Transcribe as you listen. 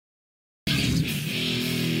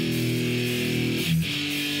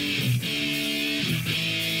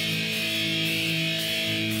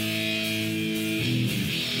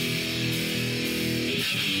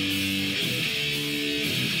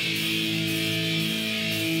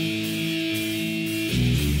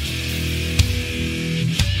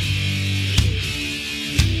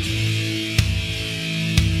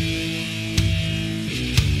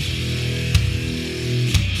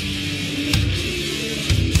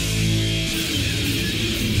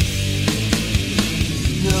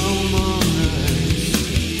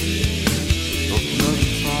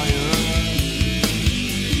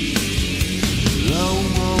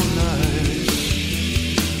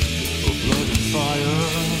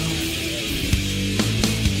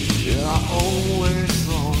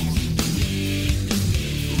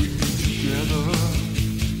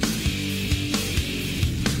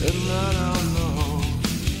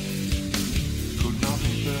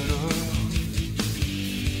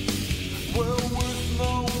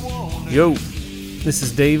Yo, this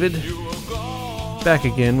is David, back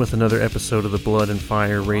again with another episode of the Blood and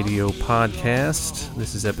Fire Radio Podcast.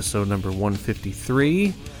 This is episode number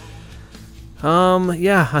 153.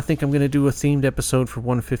 I think I'm going to do a themed episode for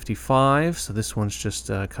 155, so this one's just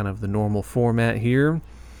kind of the normal format here.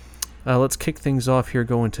 Let's kick things off here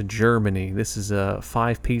going to Germany. This is a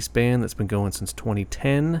 5-piece band that's been going since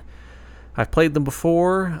 2010. I've played them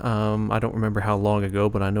before. I don't remember how long ago,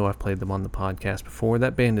 but I know I've played them on the podcast before.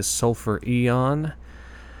 That band is Sulphur, Aeon.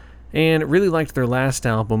 And really liked their last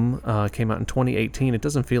album. Came out in 2018. It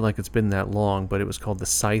doesn't feel like it's been that long, but it was called The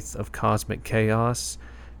Scythe of Cosmic Chaos.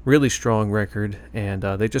 Really strong record. And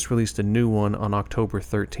they just released a new one on October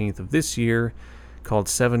 13th of this year called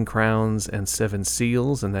 7 Crowns and 7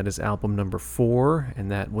 Seals. And that is album number 4. And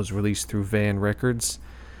that was released through Van Records.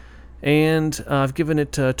 And I've given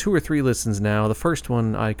it 2 or 3 listens now. The first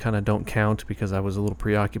one I kind of don't count because I was a little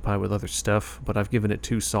preoccupied with other stuff, but I've given it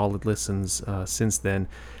 2 solid listens since then.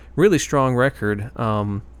 Really strong record.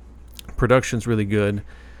 Production's really good.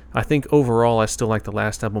 I think overall I still like the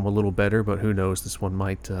last album a little better, but who knows? This one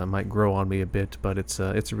might grow on me a bit. But it's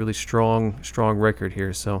a really strong record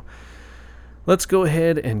here. So let's go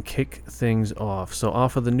ahead and kick things off. So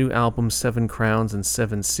off of the new album 7 Crowns and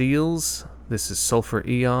 7 Seals. This is Sulphur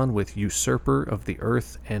Aeon with Usurper of the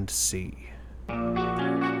Earth and Sea.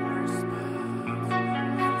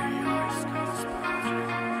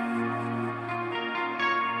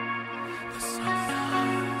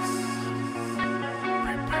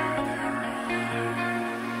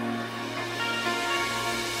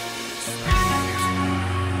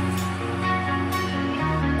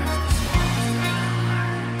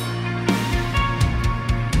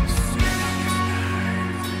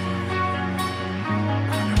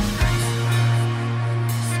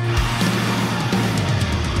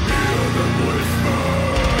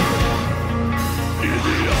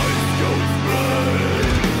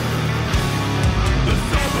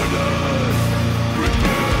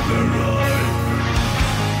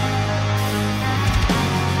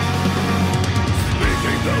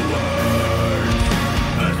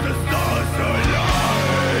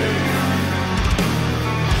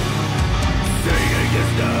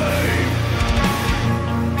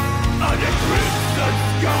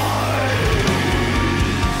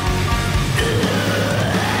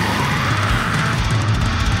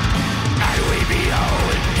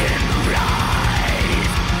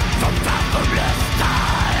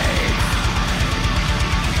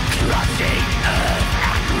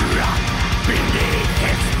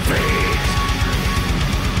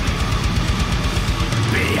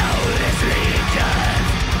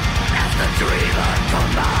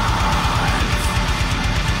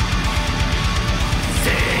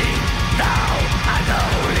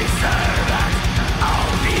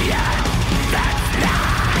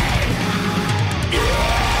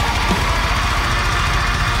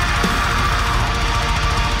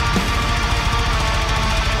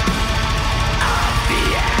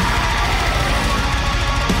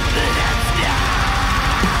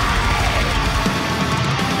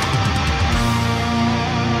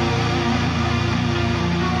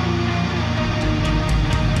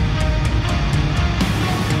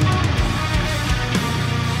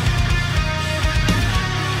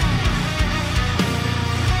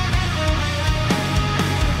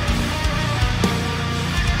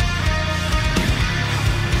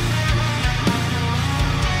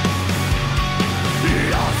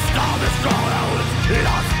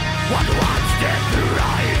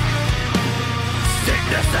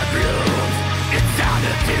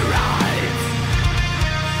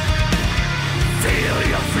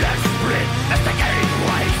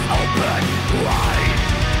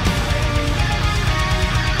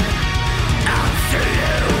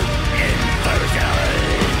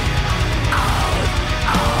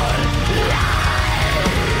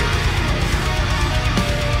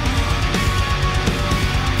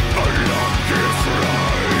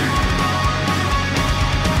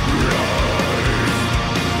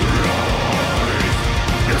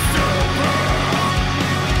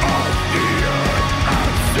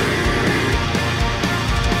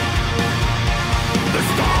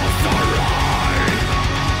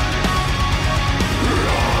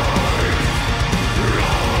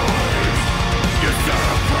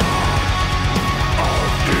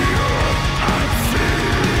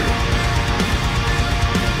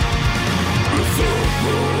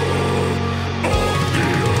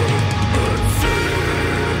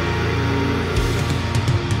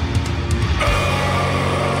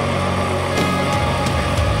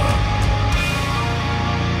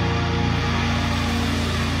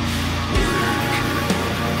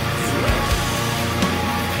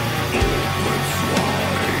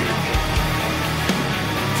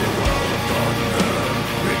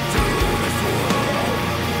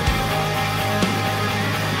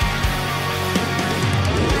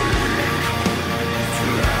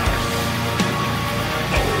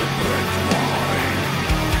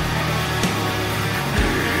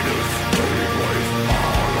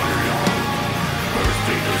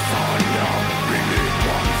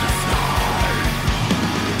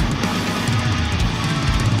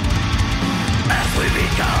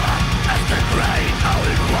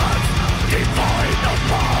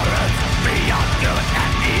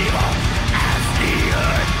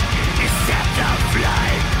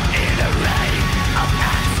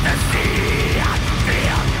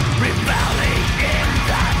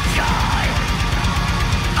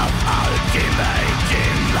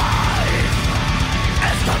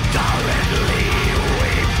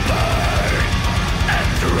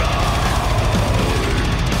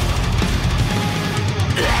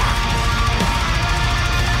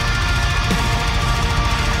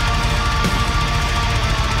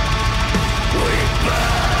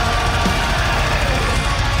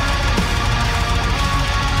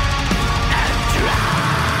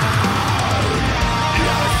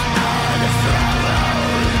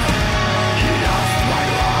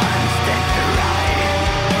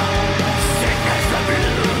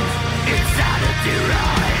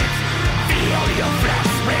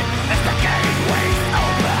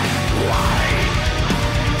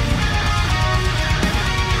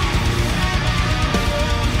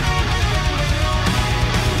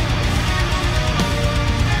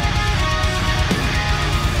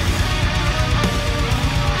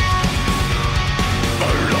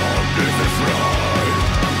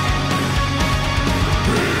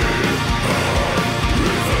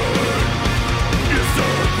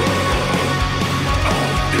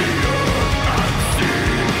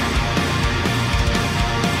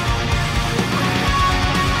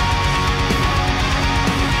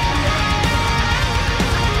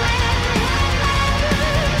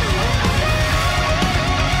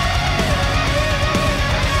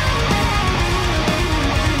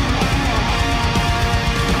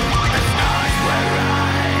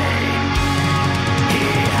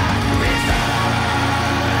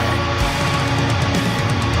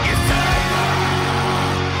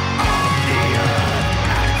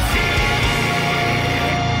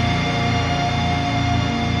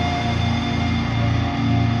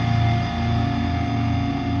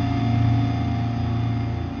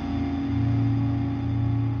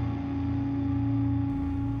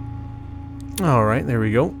 Alright, there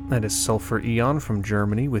we go. That is Sulphur Aeon from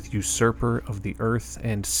Germany with Usurper of the Earth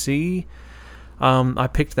and Sea. I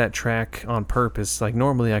picked that track on purpose. Like,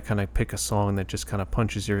 normally I kind of pick a song that just kind of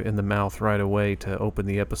punches you in the mouth right away to open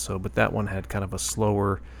the episode, but that one had kind of a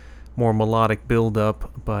slower, more melodic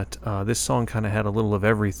build-up, but this song kind of had a little of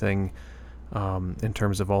everything in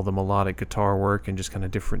terms of all the melodic guitar work and just kind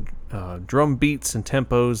of different drum beats and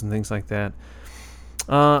tempos and things like that.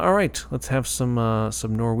 Alright, let's have some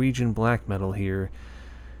Norwegian black metal here.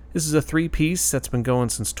 This is a 3-piece that's been going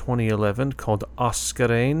since 2011 called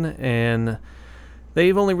Askeregn, and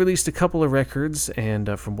they've only released a couple of records,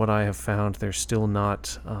 and from what I have found, they're still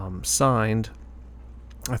not signed.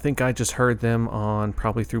 I think I just heard them on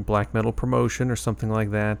probably through Black Metal Promotion or something like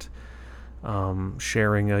that,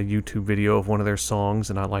 sharing a YouTube video of one of their songs,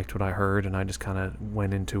 and I liked what I heard, and I just kind of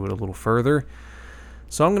went into it a little further.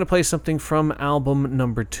 So I'm going to play something from album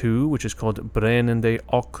number 2, which is called Brennende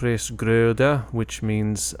Åkresgröda, which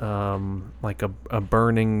means like a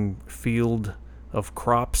burning field of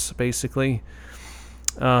crops, basically.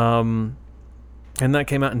 And that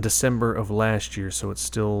came out in December of last year, so it's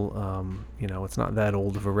still, it's not that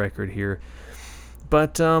old of a record here.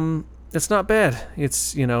 But it's not bad.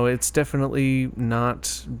 It's definitely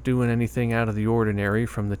not doing anything out of the ordinary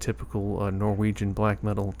from the typical Norwegian black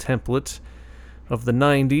metal template of the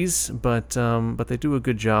 90s, but they do a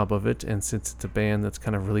good job of it, and since it's a band that's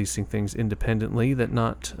kind of releasing things independently that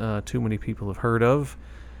not too many people have heard of,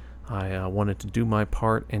 I wanted to do my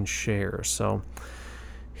part and share. So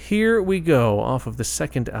here we go, off of the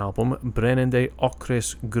second album, Brennende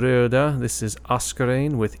Åkresgröda. This is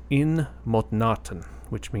Askeregn with In mot natten,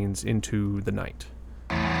 which means into the night.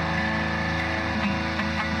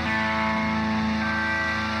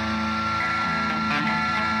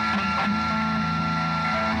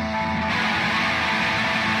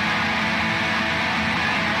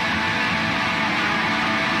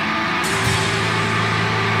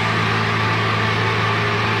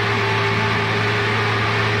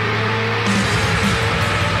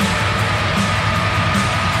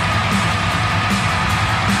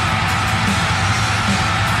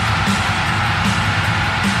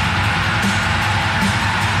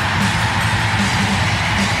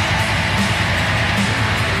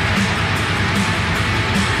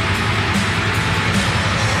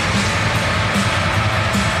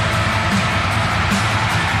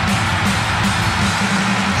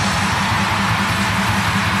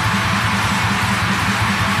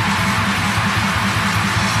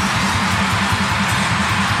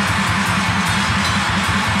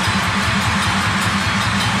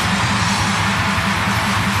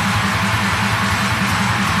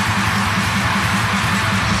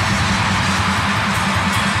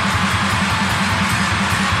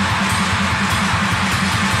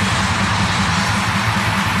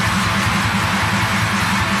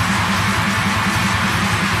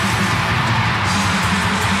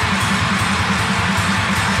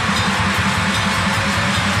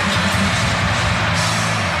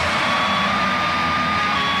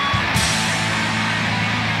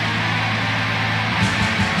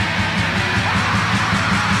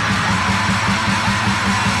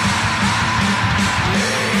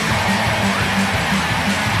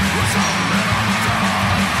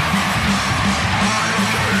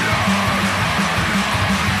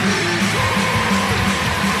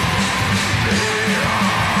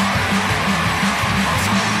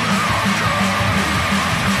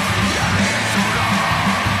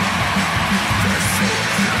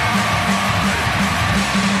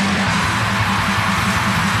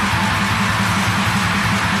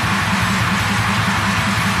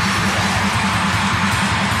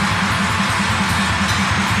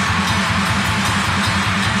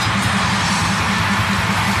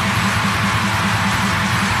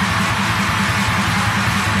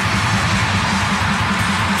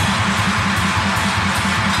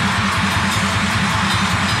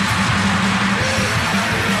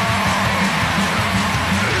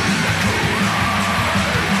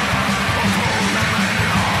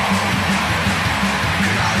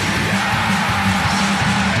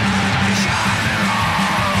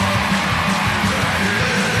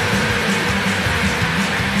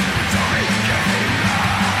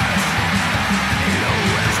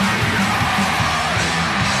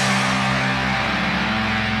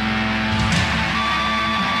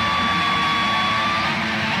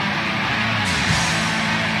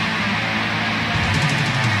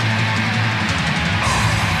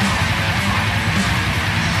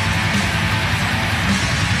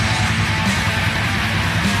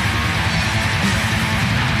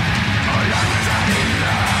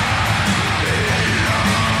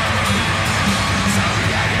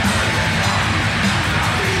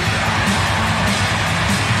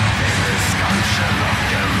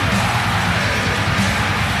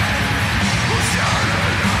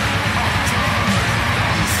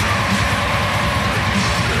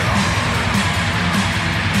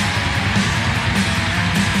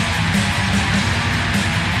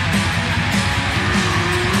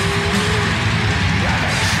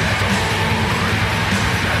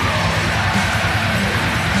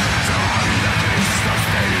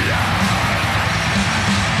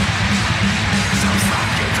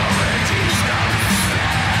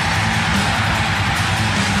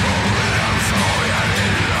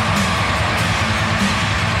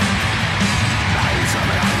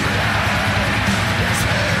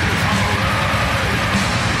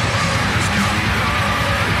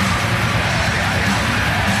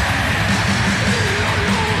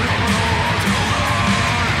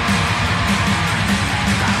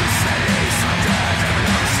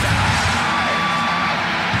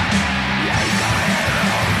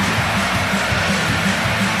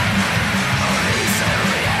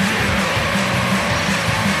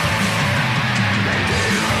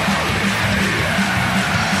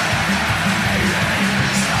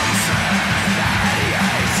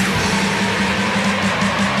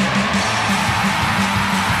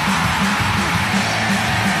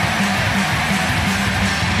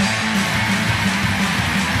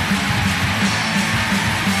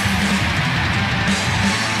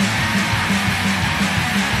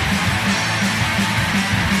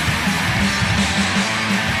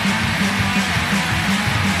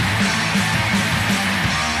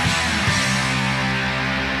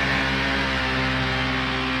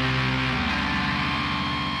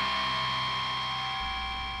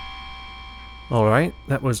 Alright,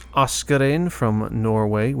 that was Askeregn from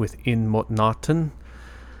Norway with In Mot Natten.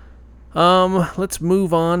 Let's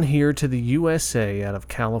move on here to the USA out of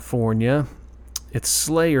California. It's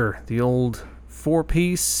Slayer, the old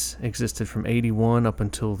 4-piece, existed from 81 up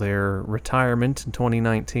until their retirement in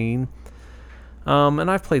 2019. And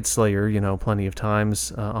I've played Slayer, plenty of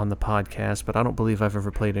times on the podcast, but I don't believe I've ever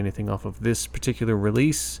played anything off of this particular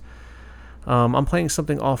release. I'm playing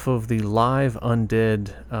something off of the Live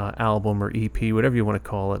Undead album or EP, whatever you want to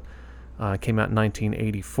call it. It came out in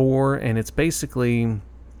 1984, and it's basically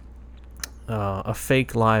a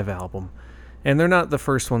fake live album. And they're not the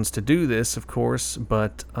first ones to do this, of course,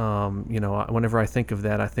 but whenever I think of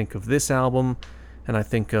that, I think of this album, and I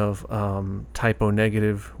think of Typo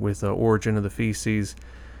Negative with Origin of the Feces.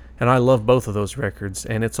 And I love both of those records,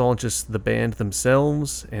 and it's all just the band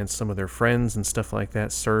themselves and some of their friends and stuff like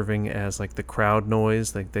that serving as like the crowd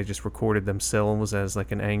noise. Like they just recorded themselves as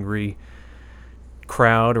like an angry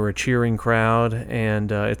crowd or a cheering crowd,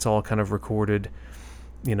 and it's all kind of recorded,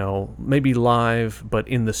 maybe live, but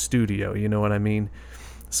in the studio, you know what I mean?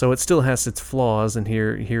 So it still has its flaws and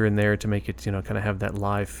here and there to make it, kind of have that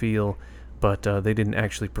live feel. But they didn't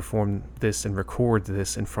actually perform this and record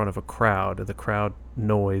this in front of a crowd. The crowd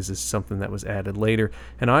noise is something that was added later.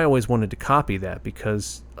 And I always wanted to copy that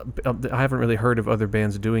because I haven't really heard of other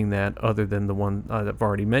bands doing that other than the one I've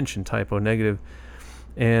already mentioned, Typo Negative.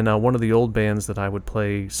 And one of the old bands that I would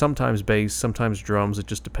play, sometimes bass, sometimes drums. It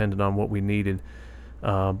just depended on what we needed.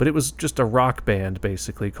 But it was just a rock band,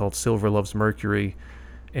 basically, called Silver Loves Mercury.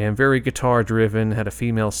 And very guitar-driven, had a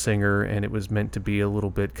female singer, and it was meant to be a little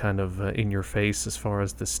bit kind of in your face as far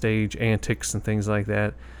as the stage antics and things like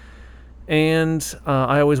that. And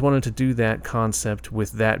I always wanted to do that concept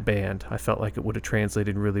with that band. I felt like it would have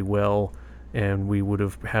translated really well, and we would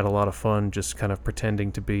have had a lot of fun just kind of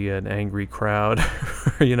pretending to be an angry crowd,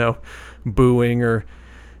 booing or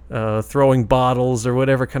throwing bottles or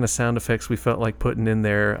whatever kind of sound effects we felt like putting in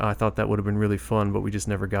there. I thought that would have been really fun, but we just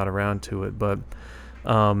never got around to it. But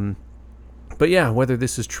yeah, whether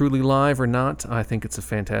this is truly live or not, I think it's a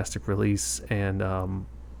fantastic release, and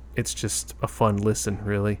it's just a fun listen,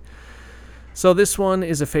 really. So this one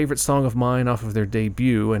is a favorite song of mine off of their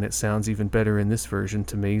debut, and it sounds even better in this version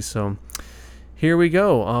to me. So here we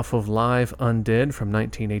go, off of Live Undead from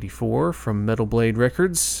 1984 from Metal Blade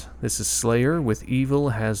Records. This is Slayer with Evil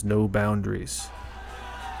Has No Boundaries.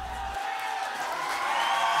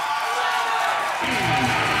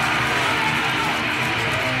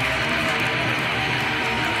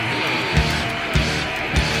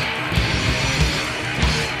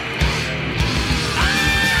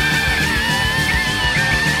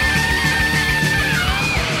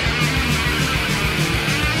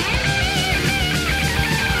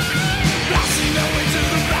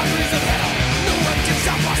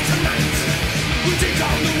 We take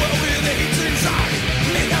down the world with hate inside.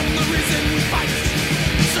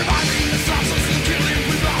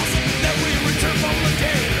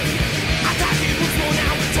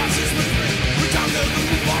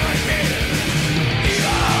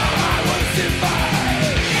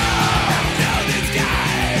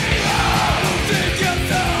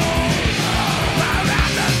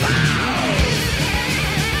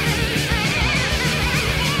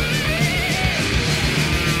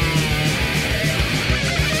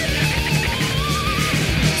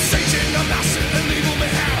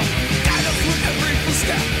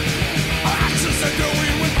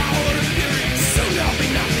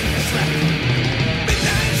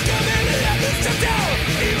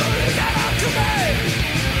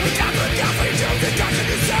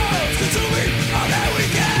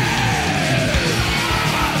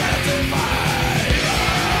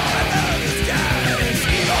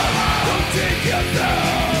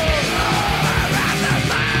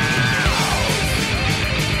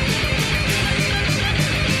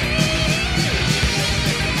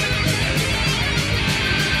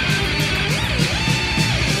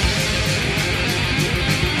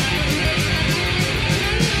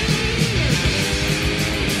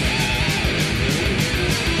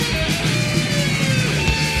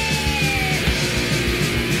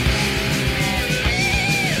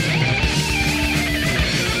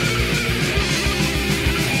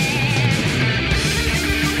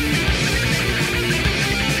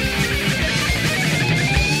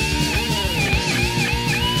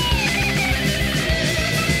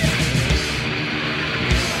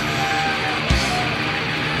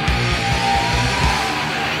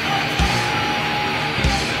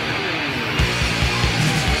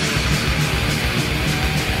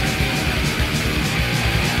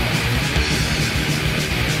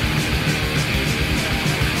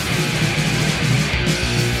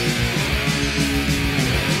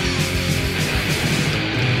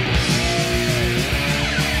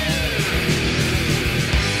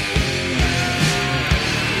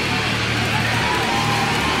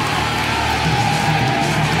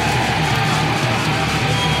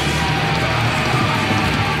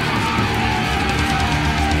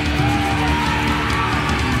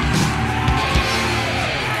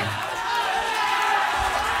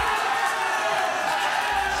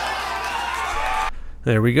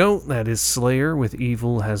 There we go. That is Slayer with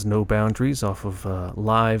Evil Has No Boundaries off of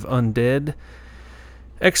Live Undead.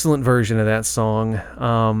 Excellent version of that song.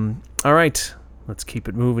 All right, let's keep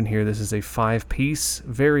it moving here. This is a 5-piece,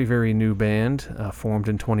 very, very new band, formed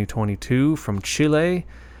in 2022 from Chile.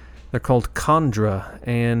 They're called Condra,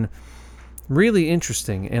 and really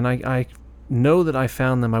interesting. And I know that I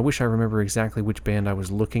found them. I wish I remember exactly which band I was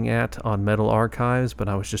looking at on Metal Archives, but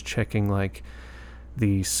I was just checking like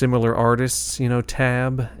the similar artists,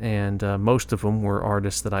 tab, and most of them were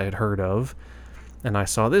artists that I had heard of. And I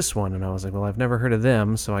saw this one, and I was like, well, I've never heard of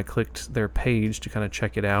them, so I clicked their page to kind of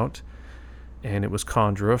check it out, and it was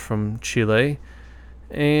Condra from Chile,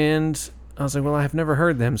 and I was like, well, I've never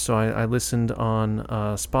heard them, so I listened on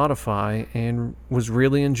Spotify and was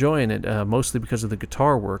really enjoying it, mostly because of the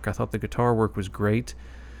guitar work. I thought the guitar work was great.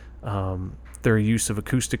 Their use of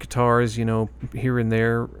acoustic guitars, here and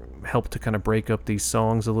there, helped to kind of break up these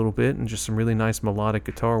songs a little bit, and just some really nice melodic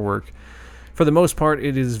guitar work. For the most part,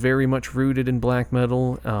 it is very much rooted in black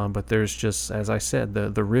metal, but there's just, as I said,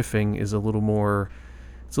 the riffing is a little more,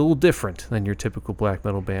 it's a little different than your typical black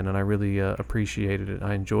metal band, and I really appreciated it.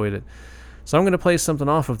 I enjoyed it. So I'm going to play something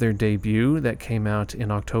off of their debut that came out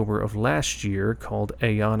in October of last year called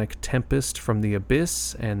Aeonic Tempest from the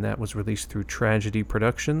Abyss, and that was released through Tragedy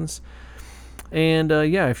Productions. And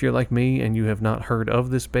if you're like me and you have not heard of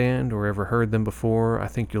this band or ever heard them before, I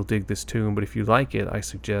think you'll dig this tune. But if you like it, I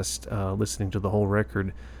suggest listening to the whole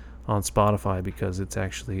record on Spotify because it's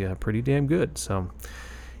actually pretty damn good. So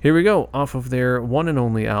here we go, off of their one and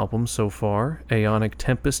only album so far, Aeonic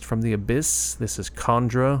Tempest from the Abyss. This is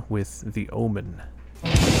Condra with The Omen.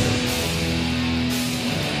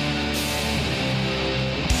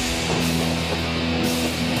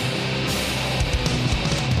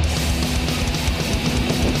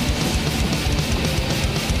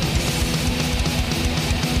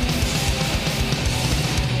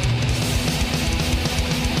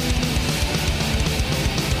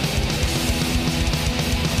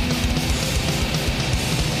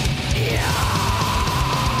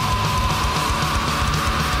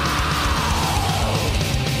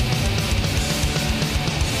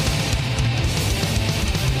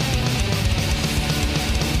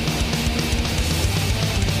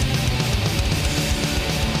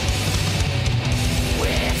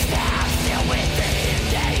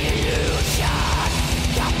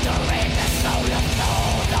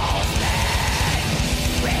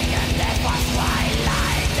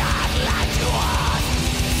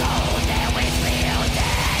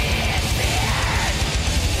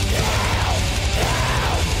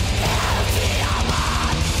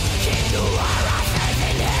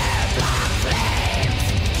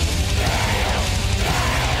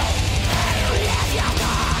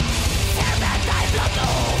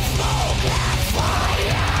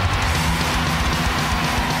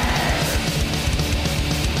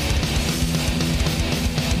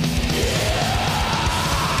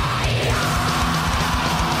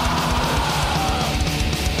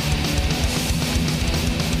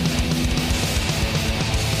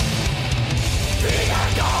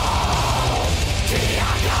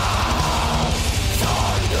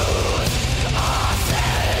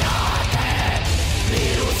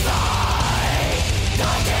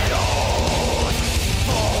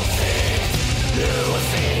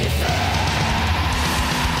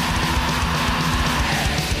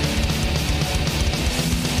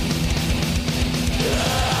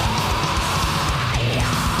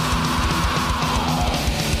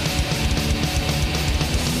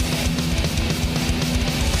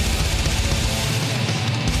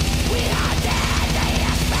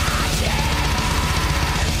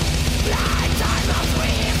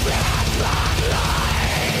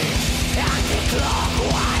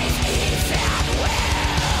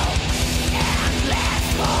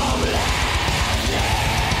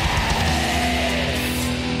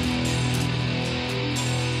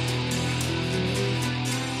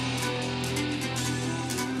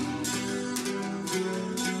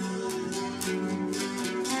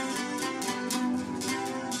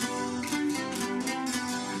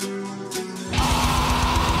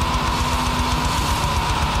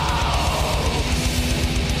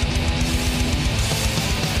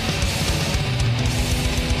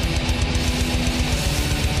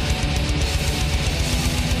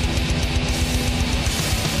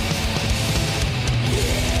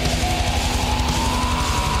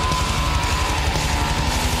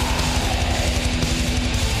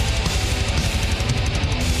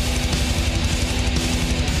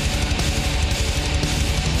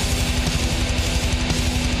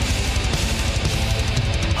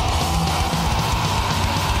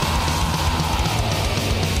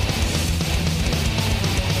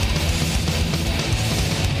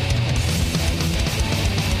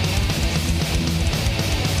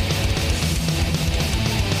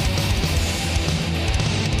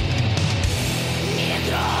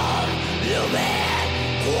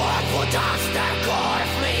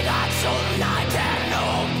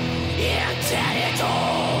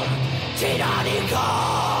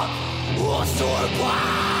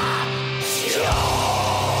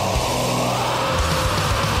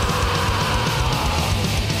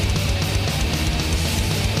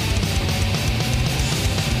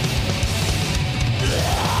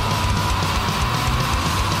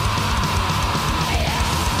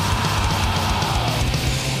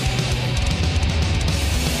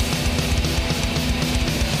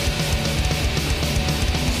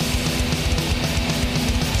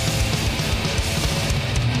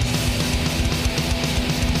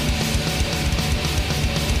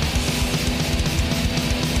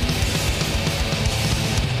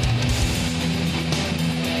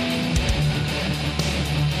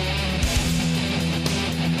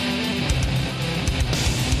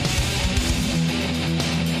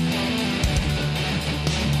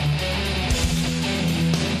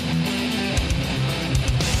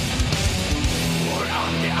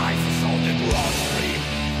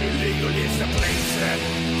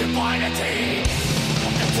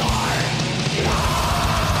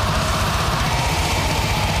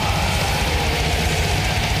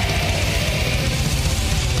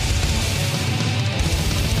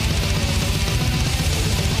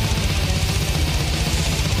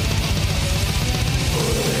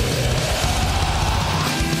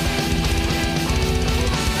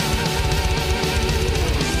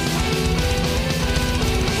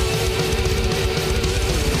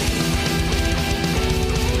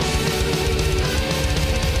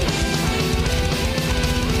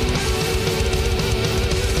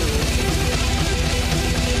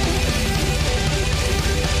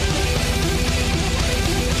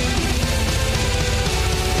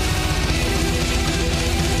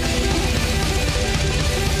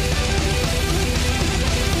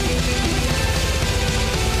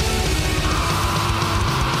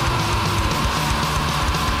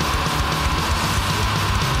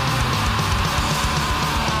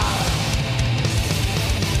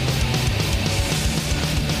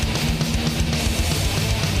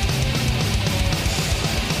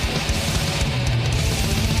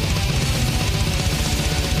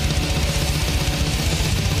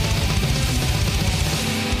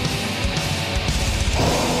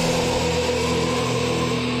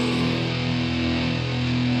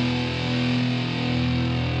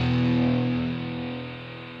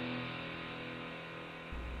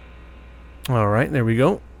 Alright, there we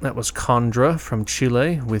go. That was Condra from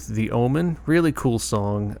Chile with the Omen. Really cool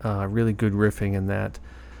song. Really good riffing in that.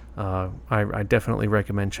 I definitely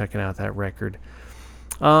recommend checking out that record.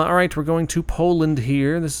 Alright, we're going to Poland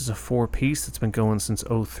here. This is a 4-piece that's been going since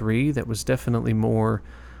 '03. That was definitely more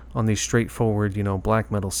on the straightforward,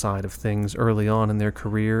 black metal side of things early on in their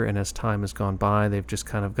career, and as time has gone by, they've just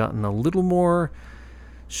kind of gotten a little more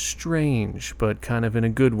strange, but kind of in a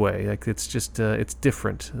good way. Like, it's just it's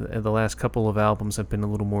different. The last couple of albums have been a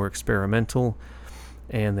little more experimental,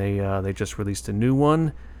 and they just released a new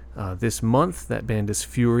one this month. That band is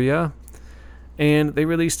Furia, and they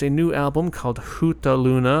released a new album called Huta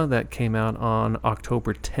Luna that came out on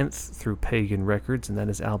October 10th through Pagan Records, and that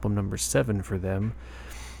is album number 7 for them.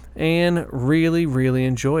 And really, really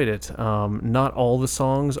enjoyed it. Not all the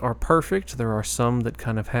songs are perfect. There are some that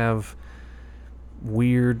kind of have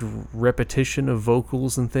weird repetition of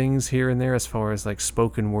vocals and things here and there, as far as like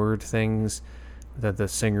spoken word things, that the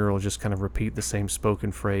singer will just kind of repeat the same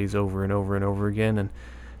spoken phrase over and over and over again, and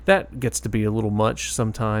that gets to be a little much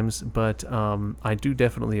sometimes, but I do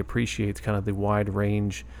definitely appreciate kind of the wide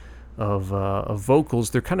range of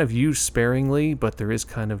vocals. They're kind of used sparingly, but there is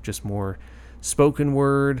kind of just more spoken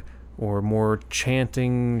word or more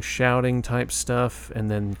chanting, shouting type stuff,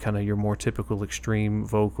 and then kind of your more typical extreme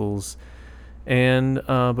vocals. And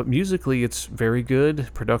but musically it's very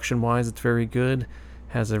good. Production wise it's very good.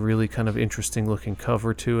 Has a really kind of interesting looking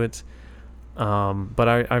cover to it. But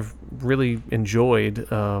I've really enjoyed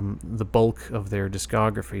the bulk of their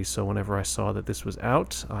discography, so whenever I saw that this was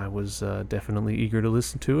out, I was definitely eager to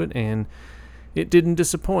listen to it, and it didn't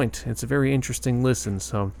disappoint. It's a very interesting listen.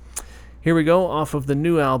 So here we go, off of the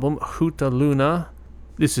new album Huta Luna.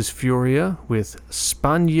 This is Furia with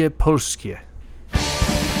Spanie Polskie.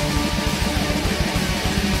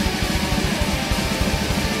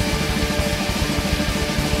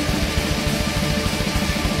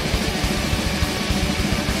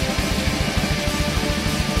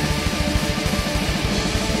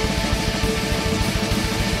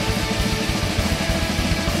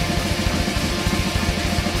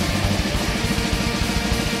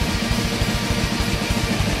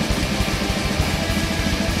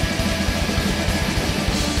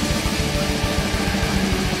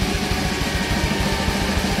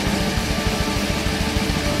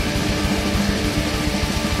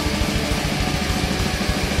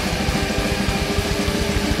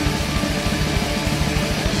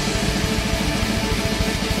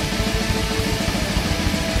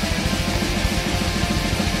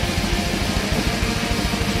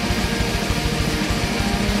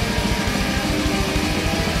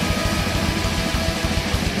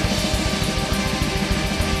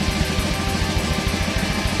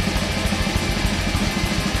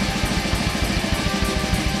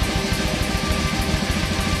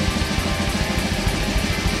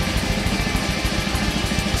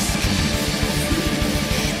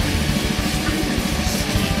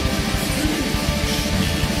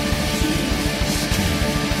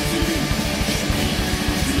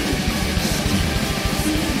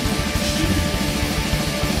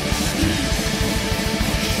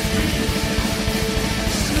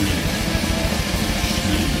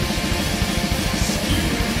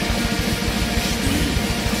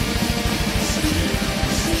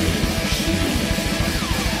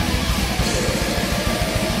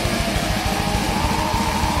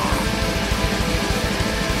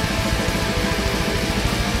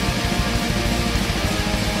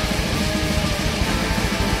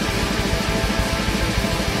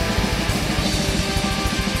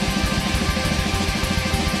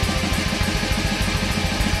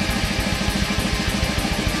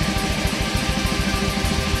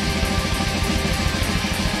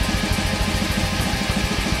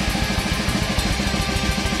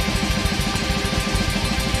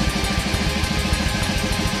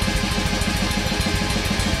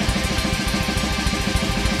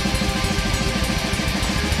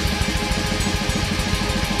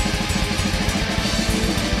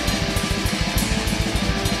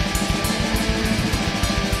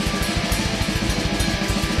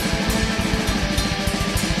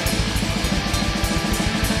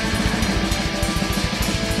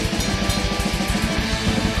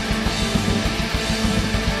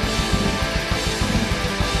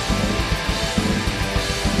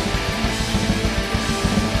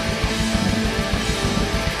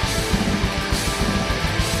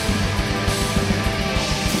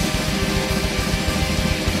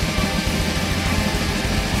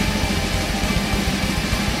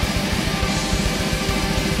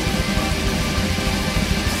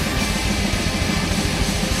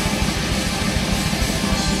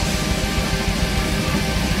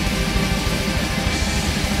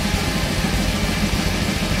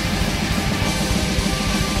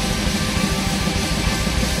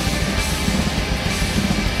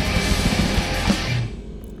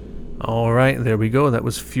 Alright, there we go. That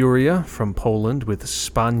was Furia from Poland with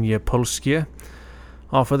Spanie Polskie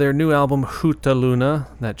off of their new album Huta Luna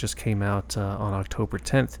that just came out on October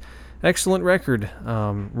 10th. Excellent record.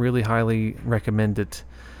 Really highly recommend it.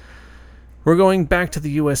 We're going back to the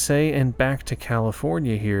USA and back to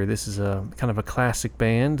California here. This is a kind of a classic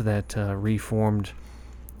band that reformed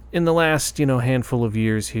in the last, handful of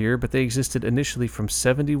years here, but they existed initially from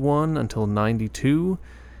 71 until 92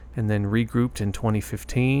 and then regrouped in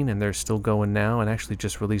 2015, and they're still going now and actually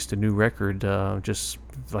just released a new record just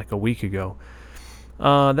like a week ago.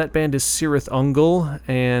 That band is Cirith Ungol,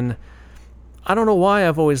 and I don't know why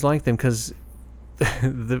I've always liked them, because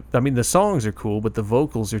the songs are cool, but the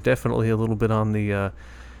vocals are definitely a little bit on the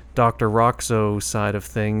Dr. Roxo side of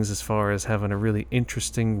things as far as having a really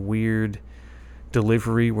interesting, weird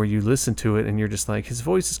delivery where you listen to it and you're just like, his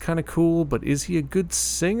voice is kind of cool, but is he a good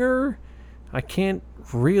singer? I can't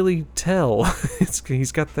really tell.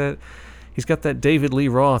 He's got that David Lee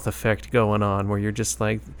Roth effect going on where you're just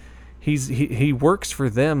like, he works for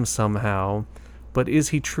them somehow, but is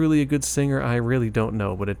he truly a good singer? I really don't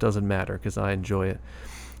know, but it doesn't matter because I enjoy it.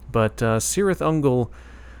 But Cirith Ungol,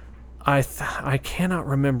 I cannot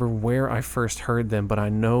remember where I first heard them, but I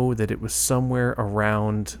know that it was somewhere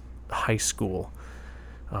around high school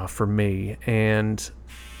for me, and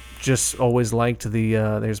just always liked the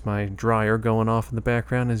there's my dryer going off in the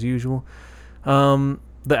background as usual.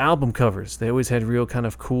 The album covers, they always had real kind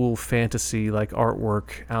of cool fantasy like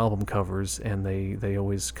artwork album covers, and they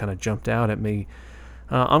always kind of jumped out at me.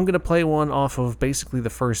 I'm going to play one off of basically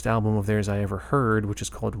the first album of theirs I ever heard, which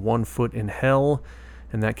is called One Foot in Hell,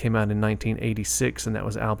 and that came out in 1986, and that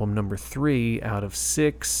was album number 3 out of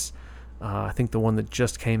 6. I think the one that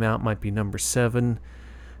just came out might be number 7.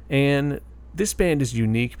 And this band is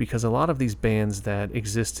unique because a lot of these bands that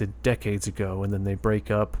existed decades ago and then they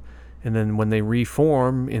break up, and then when they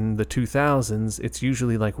reform in the 2000s, it's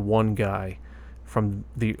usually like one guy from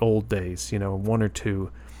the old days, 1 or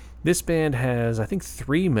 2. This band has, I think,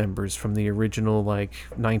 3 members from the original,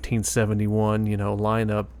 1971,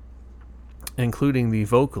 lineup, including the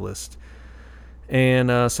vocalist.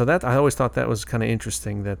 And so that, I always thought that was kind of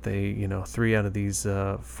interesting that they, 3 out of these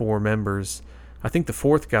 4 members. I think the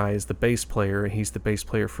 4th guy is the bass player, and he's the bass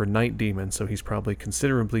player for Night Demon, so he's probably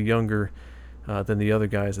considerably younger than the other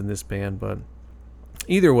guys in this band. But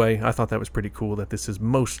either way, I thought that was pretty cool that this is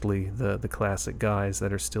mostly the classic guys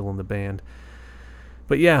that are still in the band.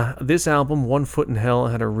 But yeah, this album, One Foot in Hell,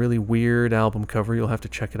 had a really weird album cover. You'll have to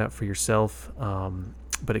check it out for yourself.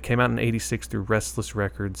 But it came out in 86 through Restless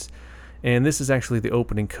Records. And this is actually the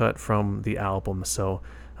opening cut from the album. So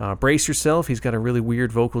brace yourself. He's got a really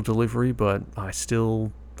weird vocal delivery, but I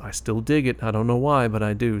still dig it. I don't know why, but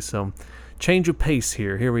I do. So change of pace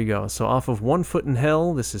here. Here we go. So off of One Foot in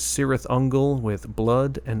Hell, this is Cirith Ungol with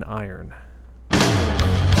Blood and Iron.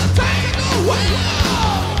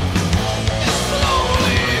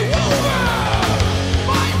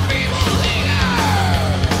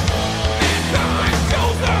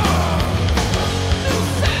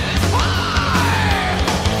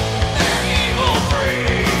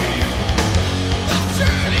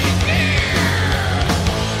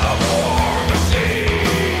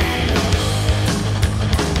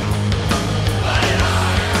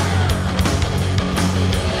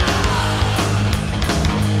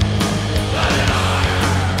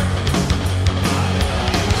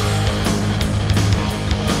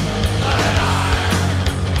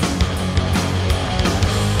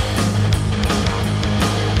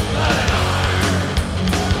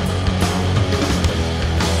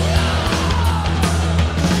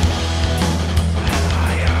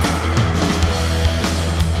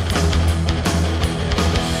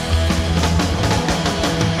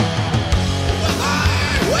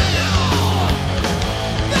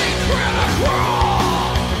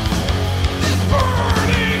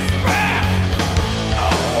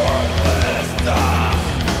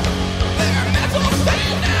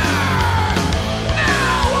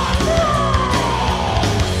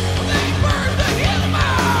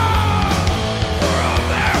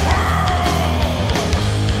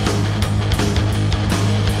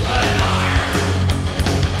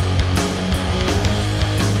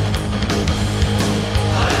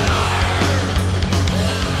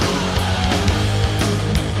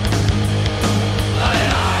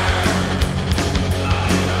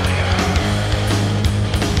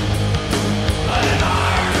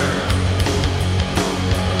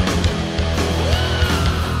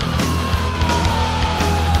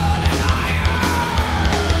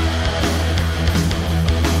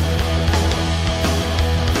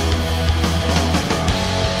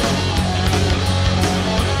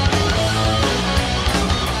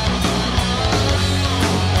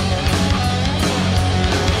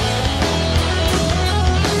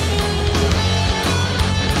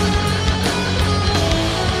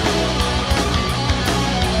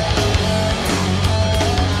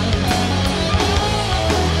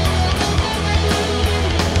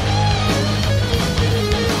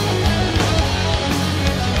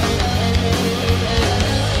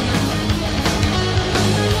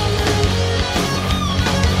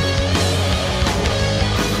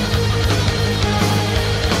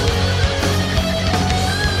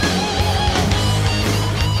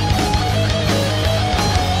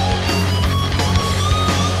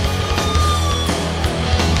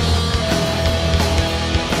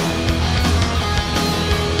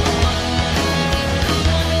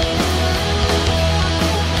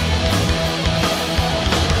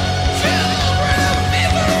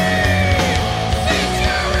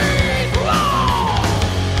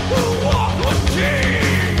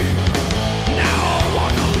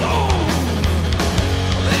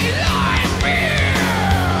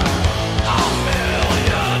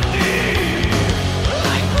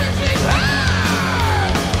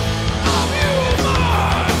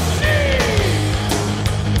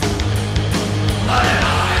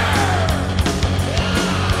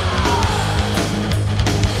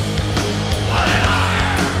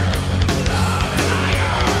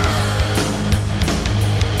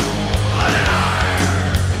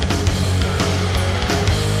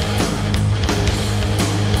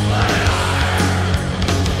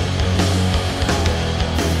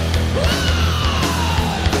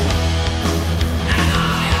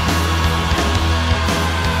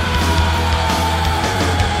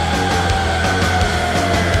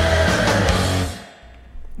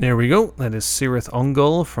 There we go. That is Cirith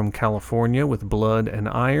Ungol from California with Blood and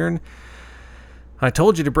Iron. I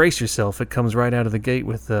told you to brace yourself. It comes right out of the gate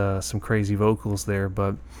with some crazy vocals there,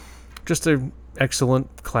 but just an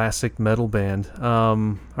excellent classic metal band.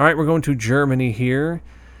 All right, we're going to Germany here.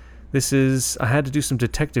 I had to do some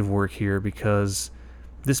detective work here because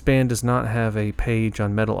this band does not have a page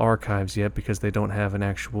on Metal Archives yet because they don't have an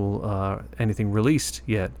actual anything released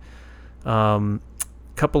yet.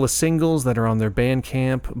 Couple of singles that are on their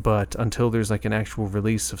Bandcamp, but until there's like an actual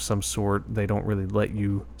release of some sort, they don't really let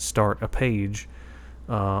you start a page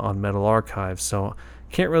on Metal Archives. So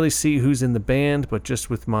can't really see who's in the band, but just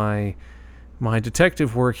with my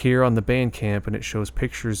detective work here on the Bandcamp, and it shows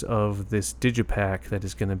pictures of this digipack that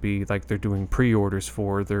is going to be like they're doing pre-orders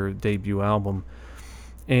for their debut album.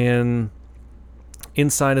 And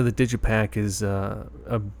inside of the digipack is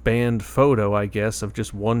a band photo, I guess, of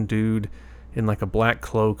just one dude in like a black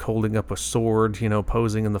cloak holding up a sword,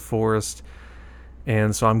 posing in the forest.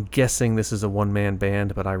 And so I'm guessing this is a one-man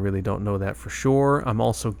band, but I really don't know that for sure. I'm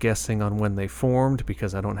also guessing on when they formed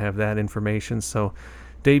because I don't have that information. So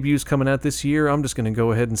debuts coming out this year, I'm just going to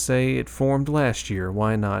go ahead and say it formed last year.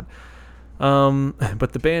 Why not?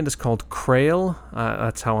 But the band is called Krael.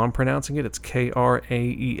 That's how I'm pronouncing it. It's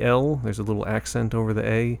Krael. There's a little accent over the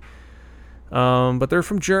A. But they're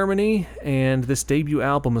from Germany, and this debut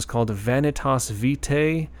album is called Vanitas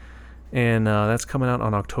Vitae, and that's coming out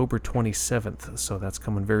on October 27th, so that's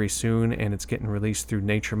coming very soon, and it's getting released through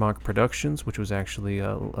Naturemach Productions, which was actually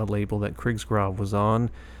a label that Krigsgrav was on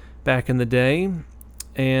back in the day,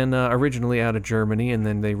 and originally out of Germany, and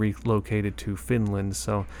then they relocated to Finland.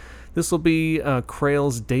 So this will be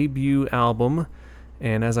Krael's debut album.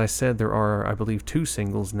 And as I said, there are, I believe, 2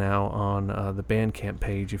 singles now on the Bandcamp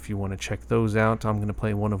page if you want to check those out. I'm going to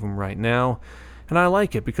play one of them right now. And I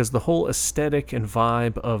like it because the whole aesthetic and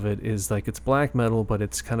vibe of it is like it's black metal, but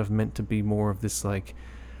it's kind of meant to be more of this like,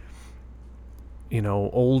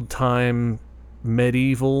 old-time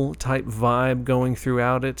medieval type vibe going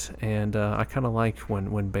throughout it. And I kind of like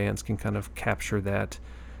when bands can kind of capture that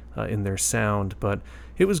in their sound. But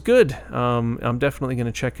it was good. I'm definitely going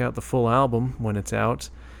to check out the full album when it's out,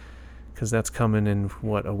 because that's coming in,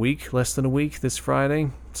 a week? Less than a week, this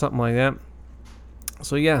Friday? Something like that.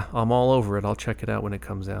 So yeah, I'm all over it. I'll check it out when it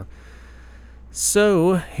comes out.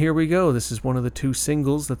 So, here we go. This is one of the 2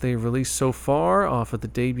 singles that they've released so far off of the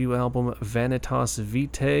debut album Vanitas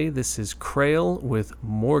Vitae. This is Krael with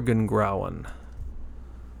Morgengrauen.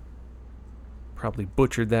 Probably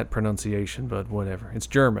butchered that pronunciation, but whatever. It's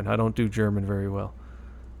German. I don't do German very well.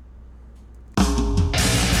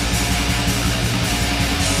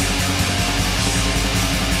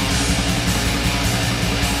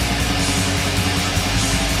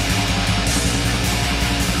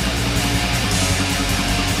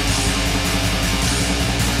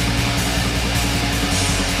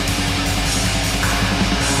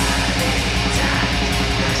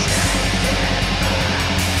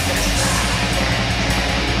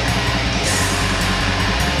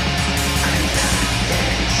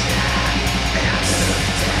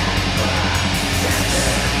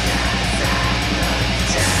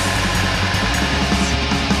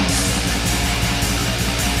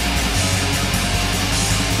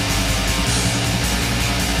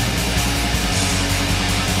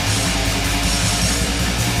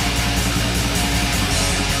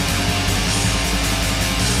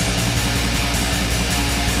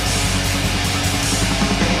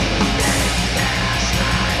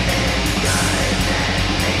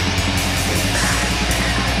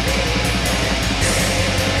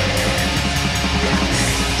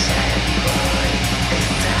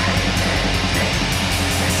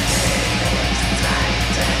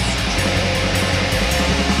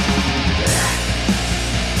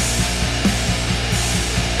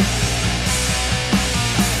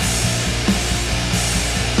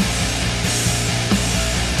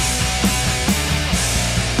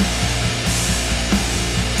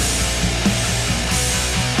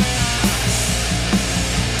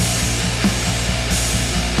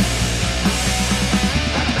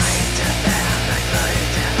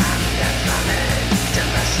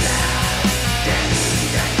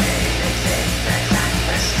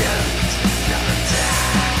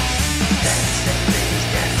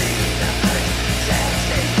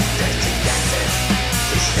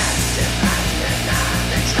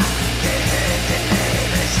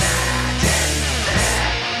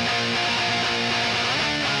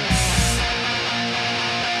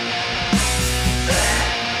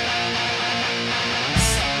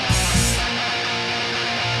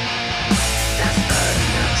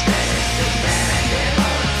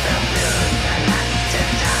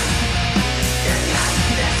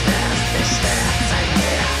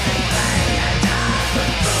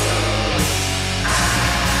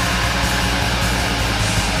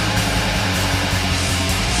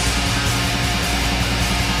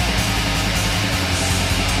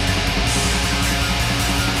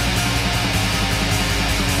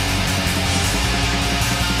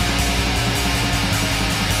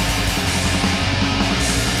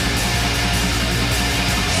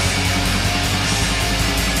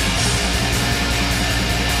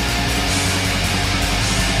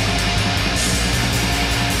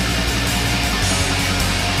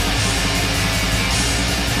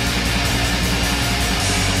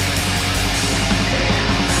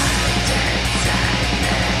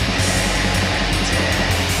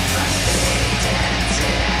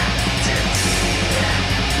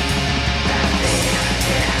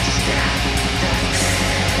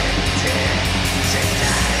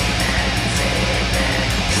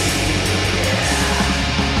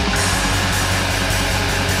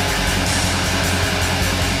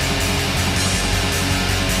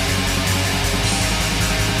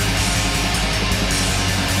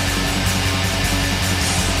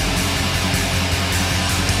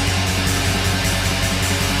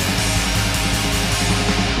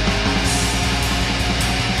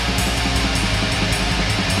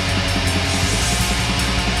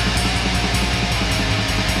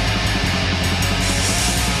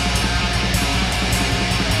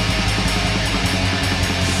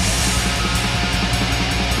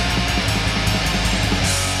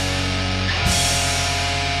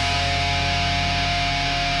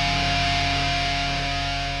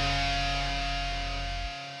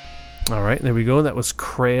 right, there we go. That was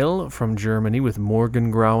Krael from Germany with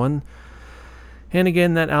Morgengrauen. And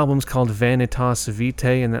again, that album's called Vanitas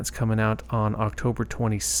Vitae, and that's coming out on October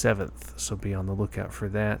 27th, so be on the lookout for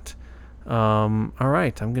that.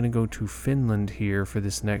 Alright, I'm going to go to Finland here for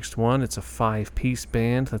this next one. It's a 5-piece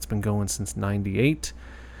band that's been going since '98,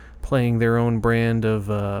 playing their own brand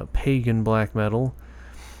of pagan black metal.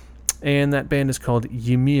 And that band is called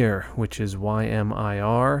Ymir, which is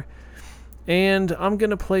Ymir. And I'm going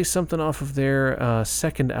to play something off of their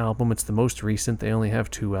second album. It's the most recent. They only have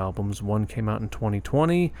 2 albums. One came out in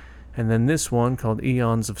 2020, and then this one, called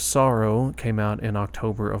Eons of Sorrow, came out in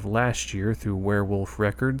October of last year through Werewolf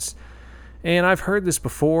Records. And I've heard this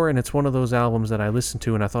before, and it's one of those albums that I listened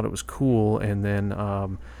to and I thought it was cool, and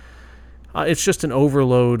then it's just an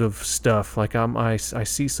overload of stuff. Like I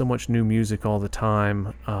see so much new music all the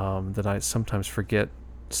time that I sometimes forget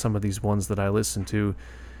some of these ones that I listen to.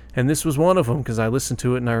 And this was one of them, because I listened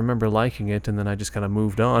to it and I remember liking it, and then I just kind of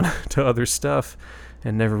moved on to other stuff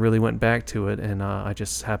and never really went back to it. And I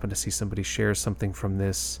just happened to see somebody share something from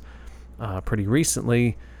this pretty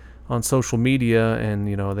recently on social media, and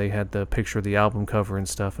they had the picture of the album cover and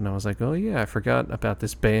stuff, and I was like, oh yeah, I forgot about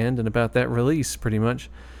this band and about that release pretty much.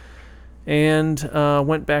 And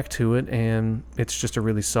went back to it, and it's just a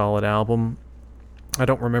really solid album. I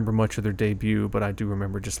don't remember much of their debut, but I do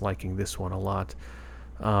remember just liking this one a lot.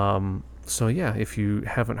 So yeah, if you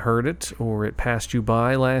haven't heard it, or it passed you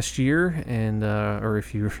by last year, and or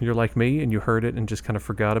if you're like me and you heard it and just kind of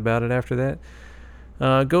forgot about it after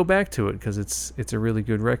that, go back to it, because it's a really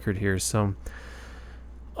good record here. So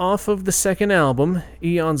off of the second album,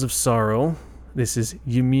 Eons of Sorrow, this is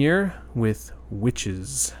Ymir with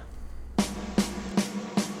Witches.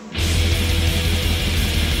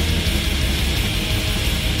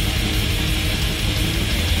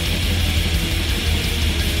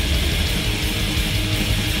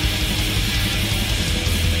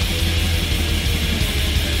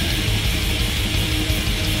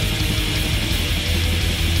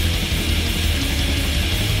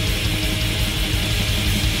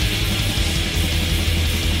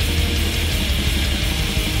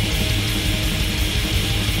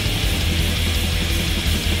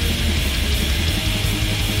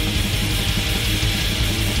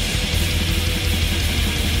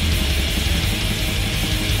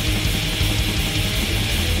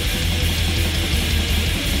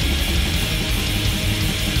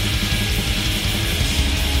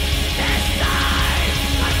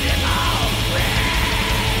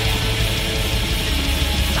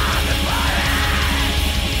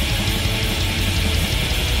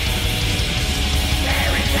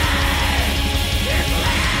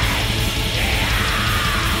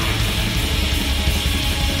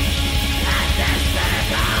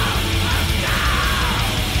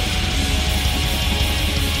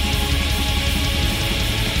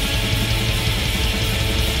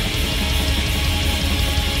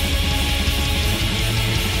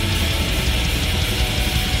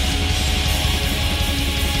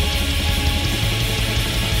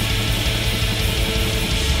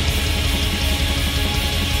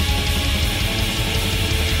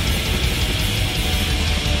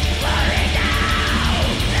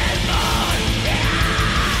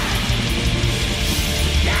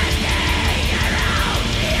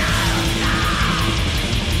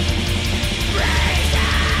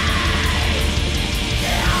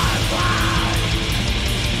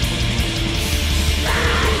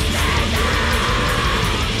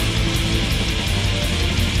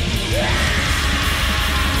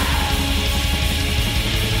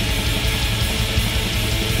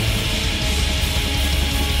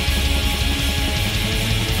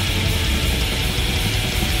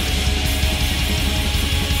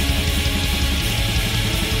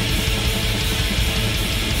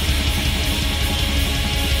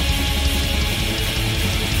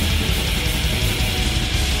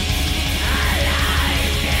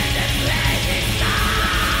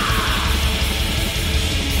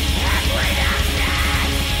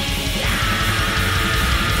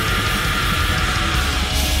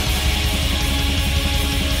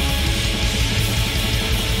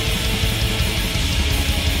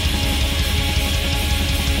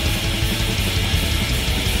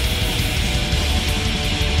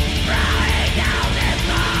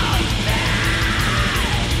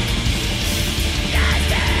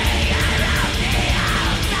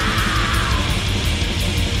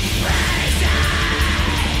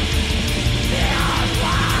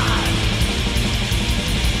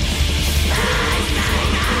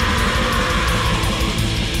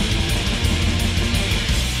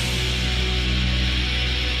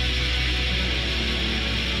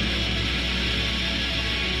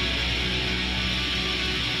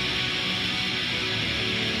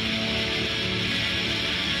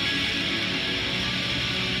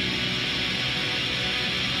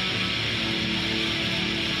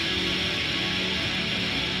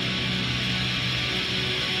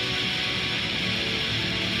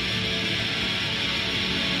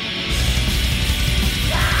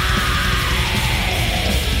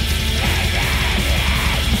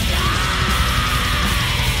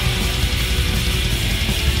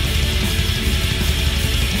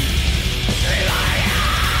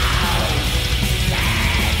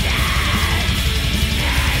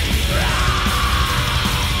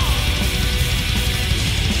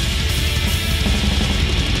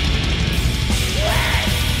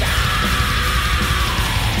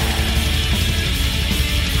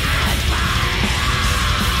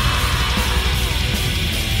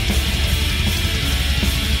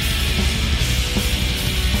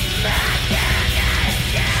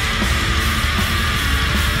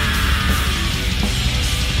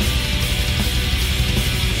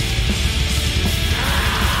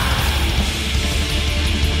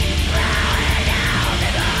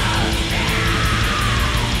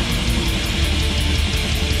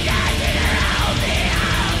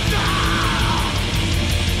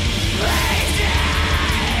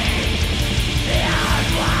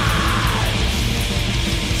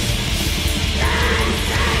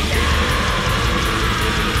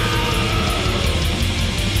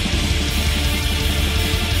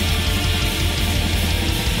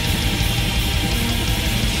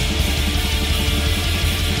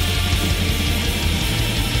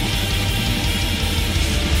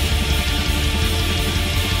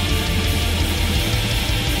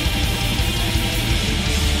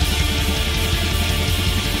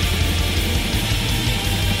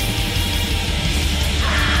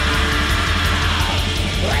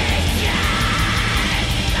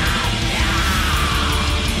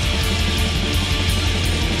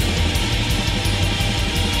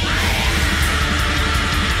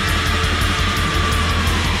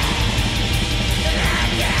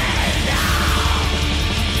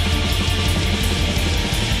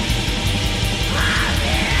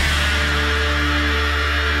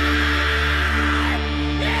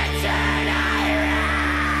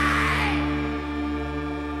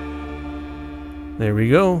 There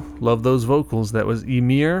we go. Love those vocals. That was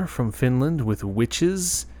Ymir from Finland with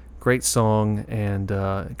Witches. Great song and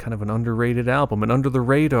kind of an underrated album, an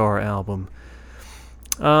under-the-radar album.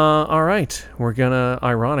 All right. We're going to,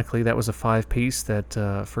 ironically, that was a 5-piece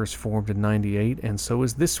that first formed in 98, and so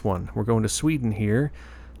is this one. We're going to Sweden here.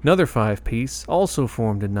 Another 5-piece, also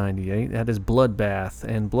formed in 98. That is Bloodbath.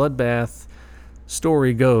 And Bloodbath,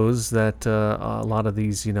 story goes that a lot of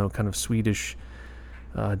these, kind of Swedish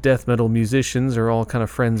death metal musicians are all kind of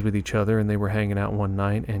friends with each other, and they were hanging out one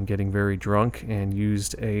night and getting very drunk and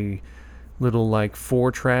used a little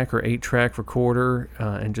 4-track or 8-track recorder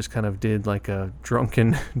and just kind of did a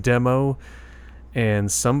drunken demo,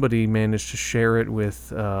 and somebody managed to share it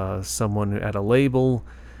with someone at a label,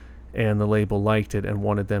 and the label liked it and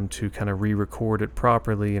wanted them to kind of re-record it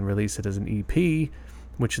properly and release it as an EP,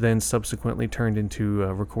 which then subsequently turned into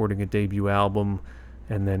recording a debut album.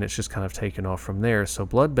 And then it's just kind of taken off from there. So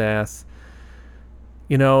Bloodbath,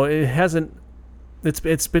 it hasn't.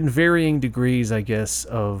 It's been varying degrees, I guess,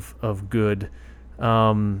 of good,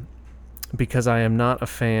 because I am not a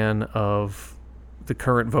fan of the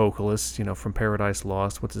current vocalist, from Paradise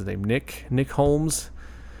Lost. What's his name? Nick Holmes.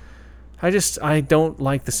 I don't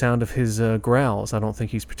like the sound of his growls. I don't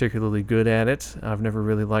think he's particularly good at it. I've never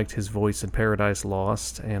really liked his voice in Paradise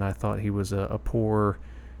Lost, and I thought he was a poor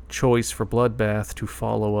choice for Bloodbath to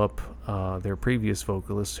follow up their previous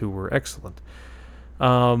vocalists who were excellent.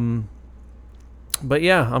 But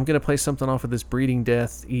yeah, I'm going to play something off of this Breeding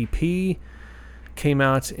Death EP. Came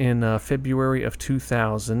out in February of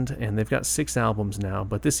 2000, and they've got 6 albums now,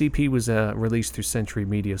 but this EP was released through Century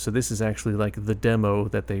Media, so this is actually the demo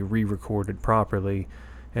that they re-recorded properly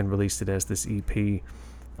and released it as this EP.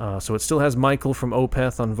 So it still has Michael from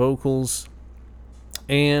Opeth on vocals,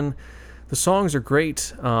 and the songs are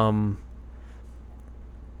great. I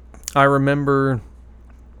remember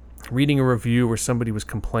reading a review where somebody was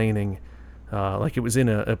complaining, it was in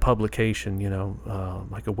a publication,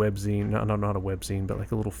 like a webzine, not a webzine, but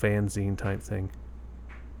like a little fanzine type thing.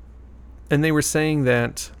 And they were saying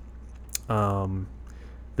that the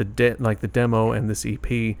demo and this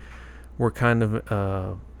EP were kind of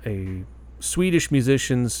a Swedish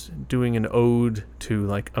musicians doing an ode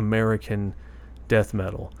to American death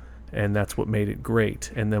metal. And that's what made it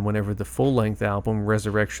great. And then whenever the full-length album,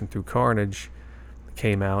 Resurrection Through Carnage,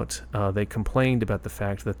 came out, they complained about the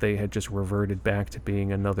fact that they had just reverted back to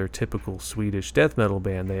being another typical Swedish death metal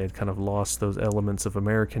band. They had kind of lost those elements of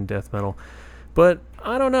American death metal. But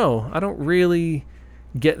I don't know. I don't really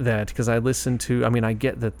get that, because I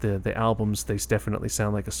get that the albums, they definitely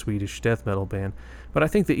sound like a Swedish death metal band. But I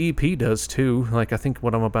think the EP does too. I think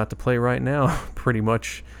what I'm about to play right now pretty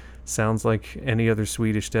much sounds like any other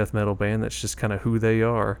Swedish death metal band. That's just kind of who they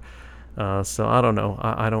are. So I don't know.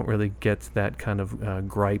 I don't really get that kind of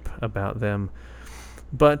gripe about them.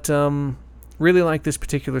 But really like this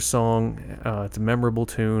particular song. It's a memorable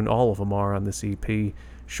tune. All of them are on this EP.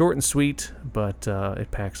 Short and sweet, but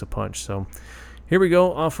it packs a punch. So here we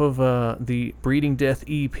go off of the Breeding Death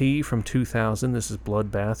EP from 2000. This is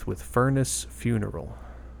Bloodbath with Furnace Funeral.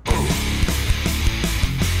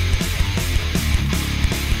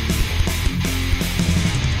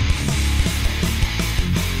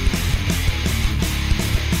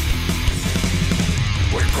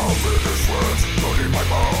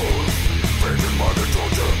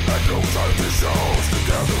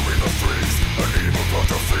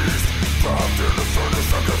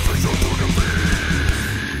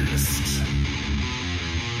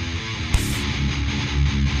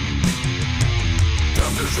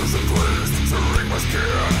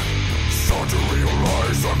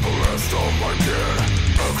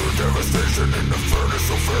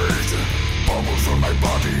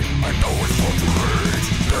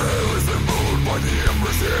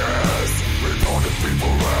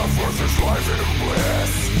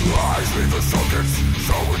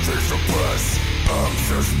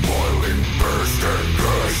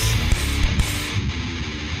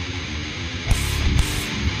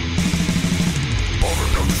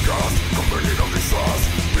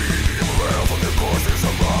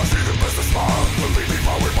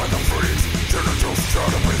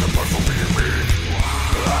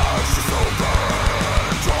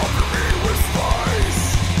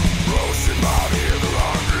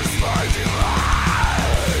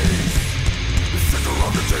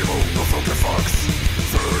 Fucks,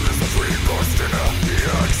 turn is a dream, lost in a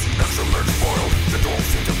EX.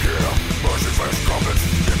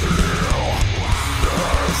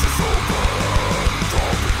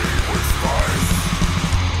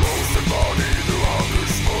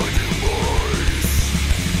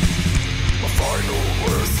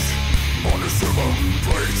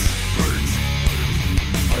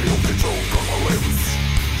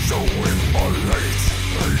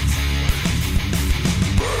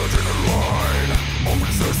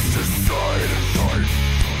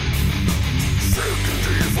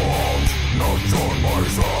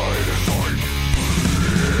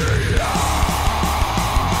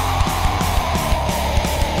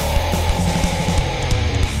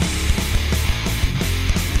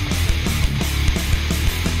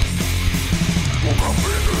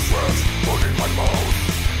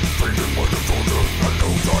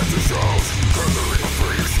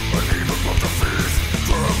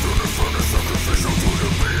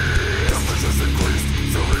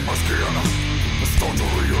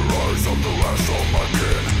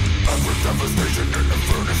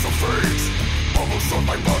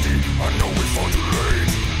 body, I know it's far too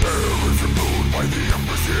late. Air is removed by the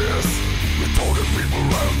embraces. We told the people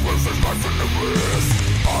have worth there's life in the bliss.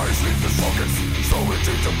 Eyes leave the sockets, so we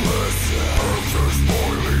take the bliss. Herbs are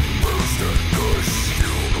spoiling, roasted kush.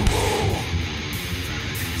 Funeral,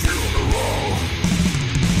 funeral.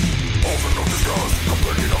 Often of disgust,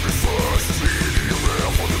 complaining of his first. Leading your air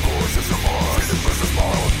for the course is a must. See the person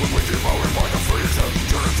smile, when we devoured by the freezer.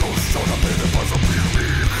 Genitals showed up in the buzz of being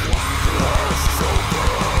weak. Glass is over,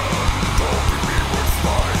 don't be me with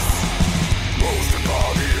spice. Roasted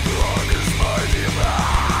body, blood is my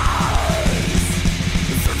device.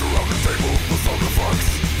 It's set around the table, the sound effects.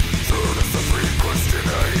 Third is the three Christian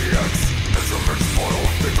AEX. Instruments spoil,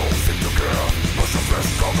 they don't seem to care. Much of less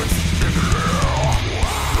comments in the air.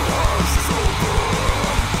 Glass is over,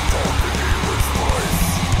 don't be me with spice.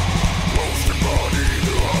 Roasted body,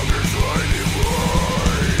 blood is my device.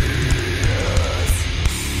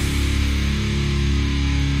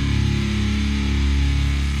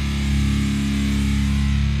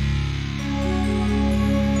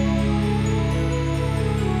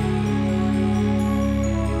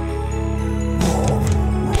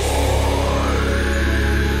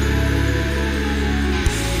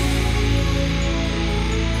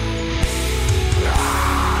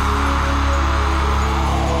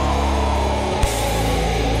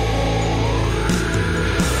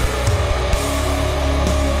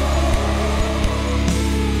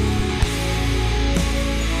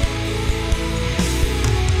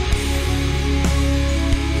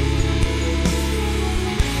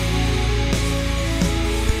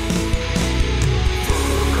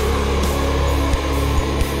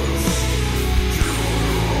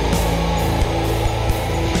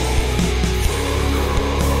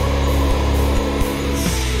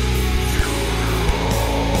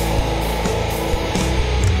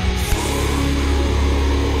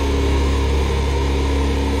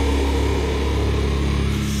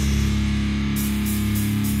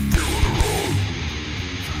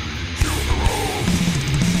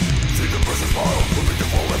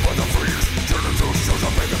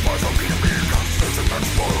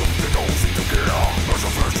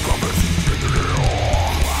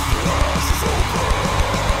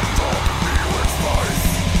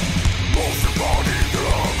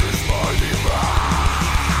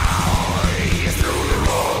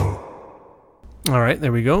 Alright,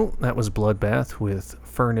 there we go. That was Bloodbath with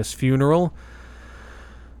Furnace Funeral.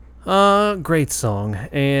 Great song,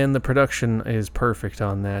 and the production is perfect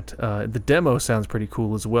on that. The demo sounds pretty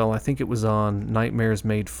cool as well. I think it was on Nightmares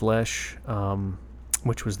Made Flesh,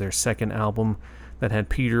 which was their second album, that had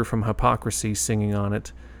Peter from Hypocrisy singing on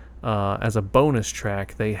it. As a bonus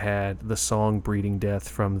track, they had the song Breeding Death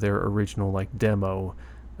from their original demo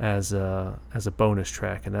as a bonus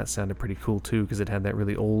track, and that sounded pretty cool too, because it had that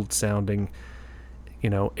really old sounding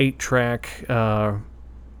 8-track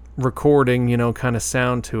recording, kind of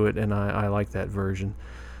sound to it, and I like that version.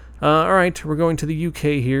 Alright, we're going to the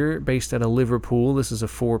UK here, based out of Liverpool. This is a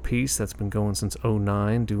 4-piece that's been going since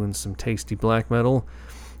 2009, doing some tasty black metal.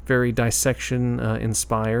 Very dissection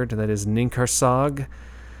inspired, that is Ninkharsag.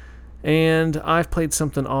 And I've played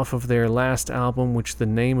something off of their last album, which the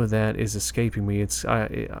name of that is escaping me. There's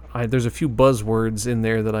a few buzzwords in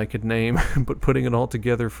there that I could name, but putting it all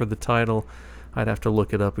together for the title, I'd have to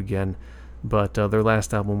look it up again. But their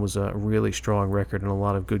last album was a really strong record and a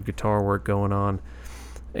lot of good guitar work going on.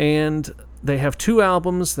 And they have 2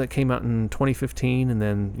 albums that came out in 2015, and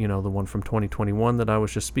then, the one from 2021 that I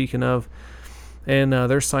was just speaking of. And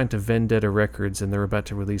they're signed to Vendetta Records, and they're about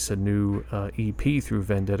to release a new EP through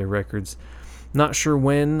Vendetta Records. Not sure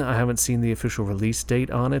when. I haven't seen the official release date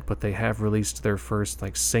on it, but they have released their first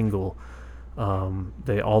single.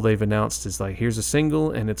 All they've announced is here's a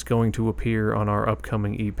single, and it's going to appear on our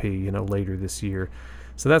upcoming EP, later this year.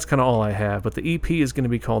 So that's kind of all I have. But the EP is going to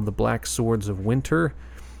be called The Black Swords of Winter,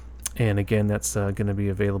 and again, that's going to be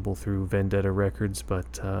available through Vendetta Records.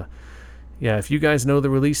 But yeah, if you guys know the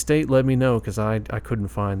release date, let me know, because I couldn't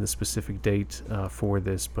find the specific date for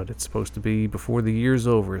this, but it's supposed to be before the year's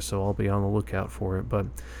over, so I'll be on the lookout for it. But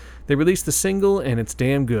they released the single, and it's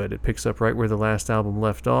damn good. It picks up right where the last album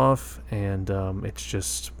left off, and it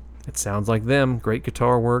sounds like them. Great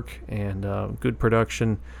guitar work, and good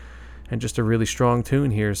production, and just a really strong tune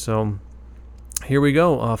here. So here we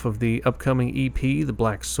go, off of the upcoming EP, The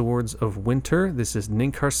Black Swords of Winter. This is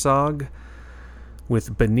Ninkharsag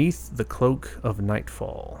with Beneath the Cloak of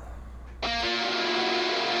Nightfall.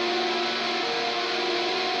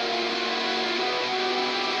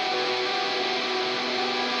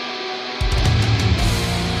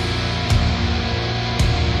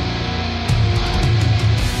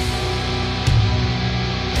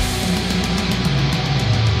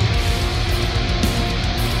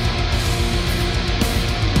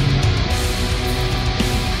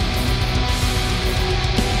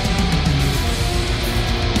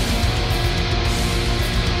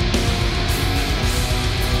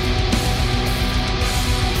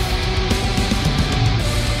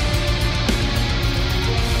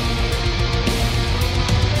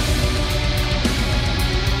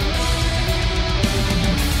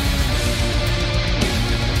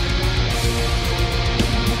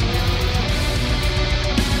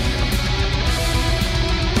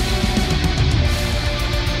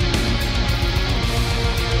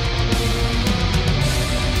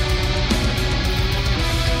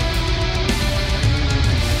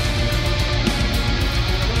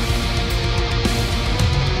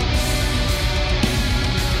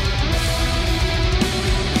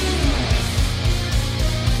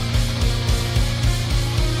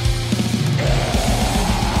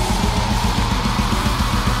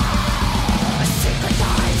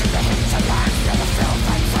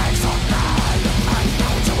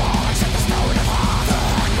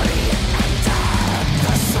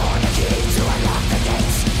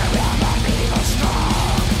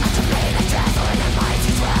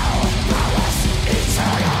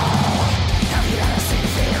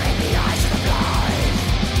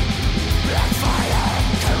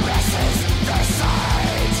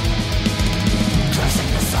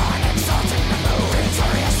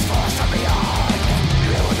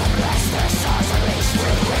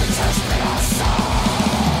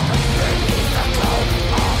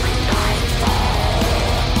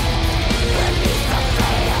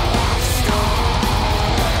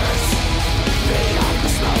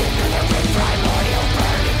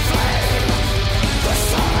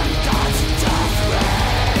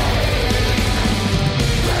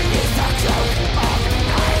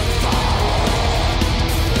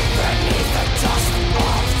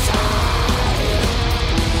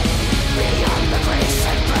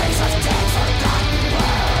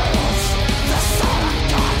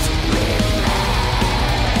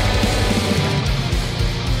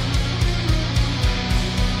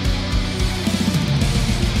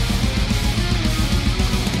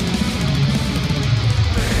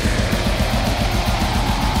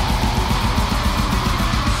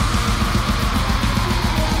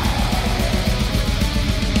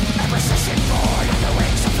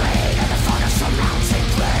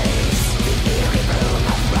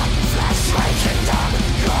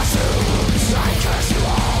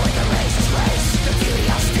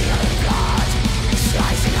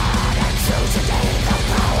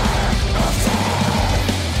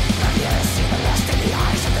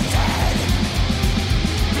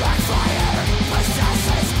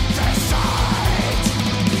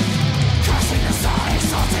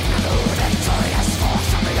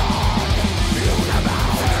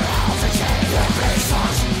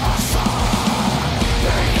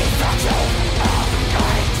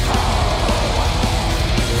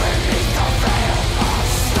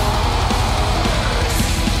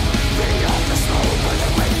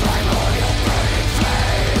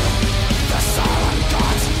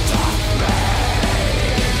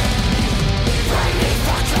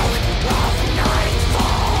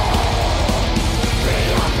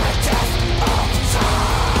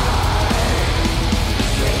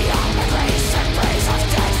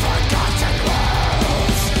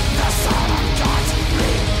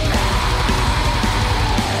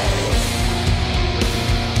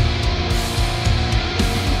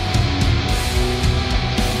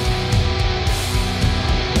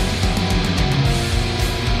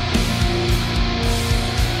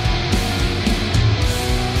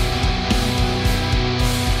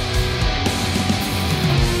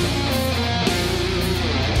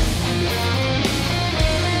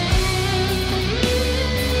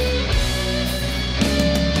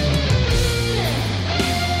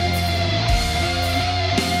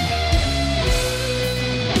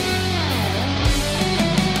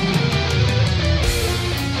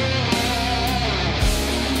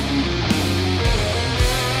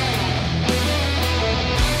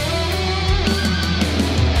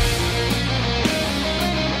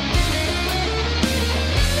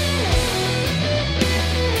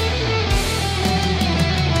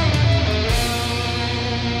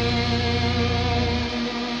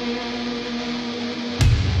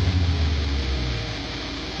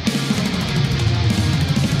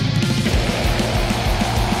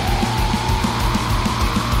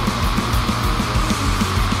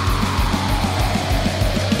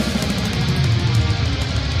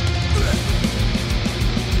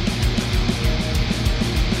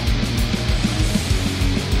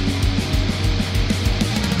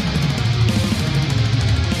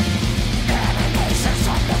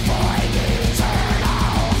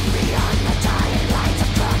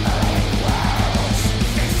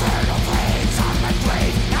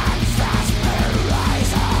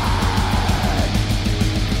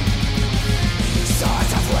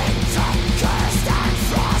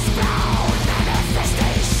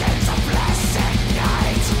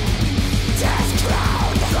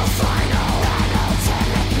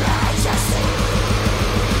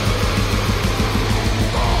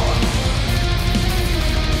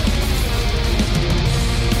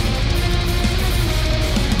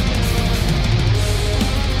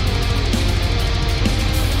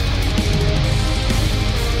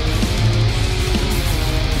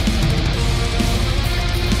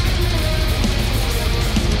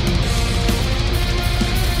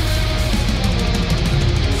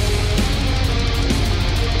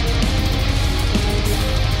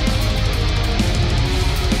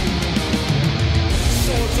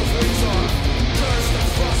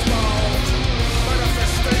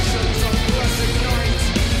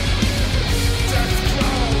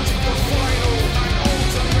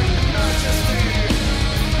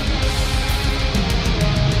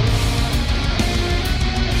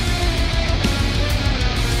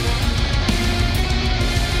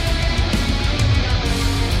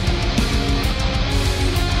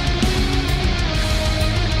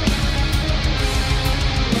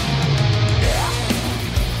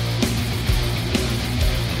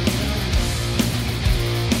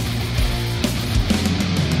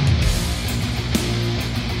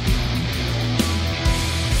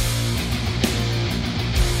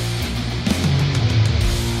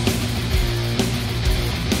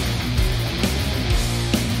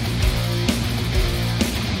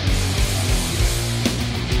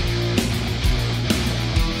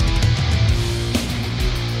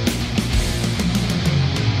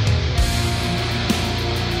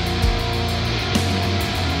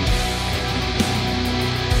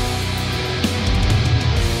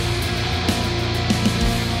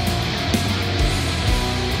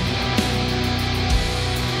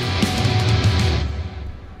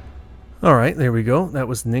 Alright, there we go. That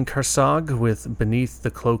was Ninkharsag with Beneath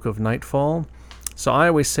the Cloak of Nightfall. So I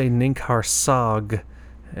always say Ninkharsag,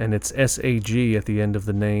 and it's S-A-G at the end of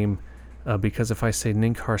the name, because if I say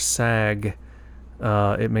Ninkharsag,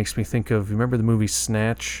 it makes me think of, you remember the movie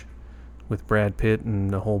Snatch with Brad Pitt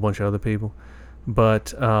and a whole bunch of other people?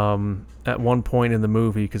 But at one point in the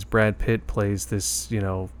movie, because Brad Pitt plays this,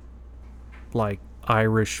 like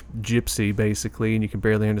Irish gypsy basically, and you can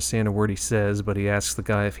barely understand a word he says, but he asks the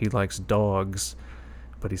guy if he likes dogs,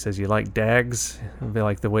 but he says, "You like dags?" It'd be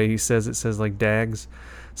like the way he says it says like dags.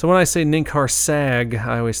 So when I say Ninkharsag,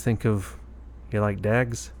 I always think of, "You like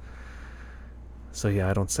dags?" So yeah,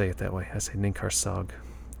 I don't say it that way. I say Ninkharsag.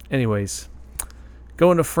 Anyways,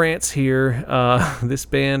 going to France here. This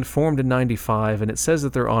band formed in 95, and it says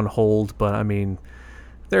that they're on hold, but I mean,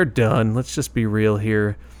 they're done. Let's just be real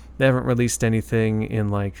here. They haven't released anything in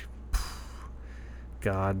like,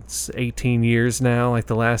 God, 18 years now. Like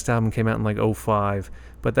the last album came out in like 05,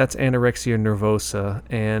 but that's Anorexia Nervosa,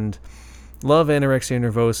 and love Anorexia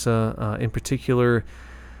Nervosa. In particular,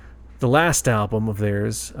 the last album of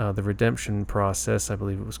theirs, The Redemption Process, I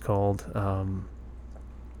believe it was called.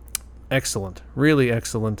 Excellent, really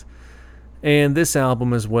excellent. And this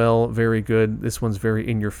album as well, very good. This one's very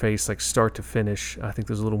in your face, like start to finish. I think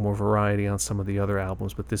there's a little more variety on some of the other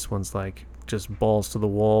albums, but this one's like just balls to the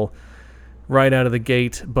wall right out of the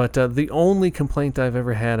gate. But the only complaint I've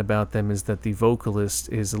ever had about them is that the vocalist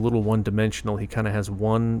is a little one-dimensional. He kind of has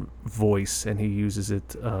one voice, and he uses it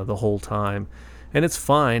the whole time. And it's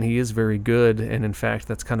fine. He is very good, and in fact,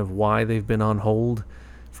 that's kind of why they've been on hold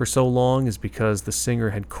for so long, is because the singer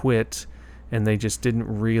had quit, and they just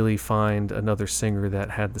didn't really find another singer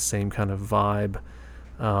that had the same kind of vibe,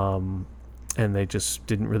 and they just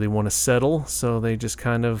didn't really want to settle, so they just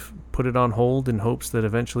kind of put it on hold in hopes that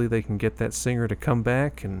eventually they can get that singer to come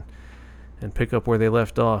back and pick up where they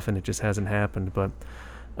left off, and it just hasn't happened. But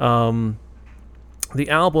the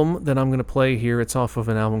album that I'm going to play here, it's off of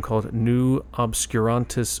an album called New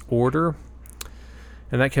Obscurantis Order,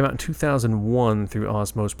 and that came out in 2001 through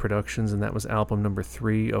Osmose Productions, and that was album number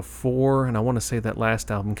 3 of 4, and I want to say that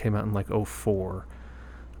last album came out in like 04.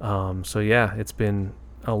 So yeah, it's been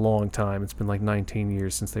a long time. It's been like 19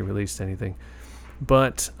 years since they released anything.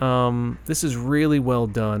 But this is really well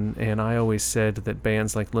done, and I always said that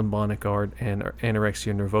bands like Limbonic Art and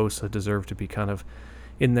Anorexia Nervosa deserve to be kind of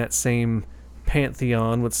in that same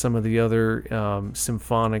pantheon with some of the other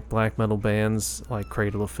symphonic black metal bands like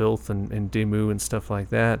Cradle of Filth and Dimmu and stuff like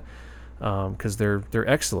that, because they're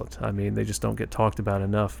excellent. I mean, they just don't get talked about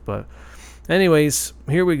enough. But anyways,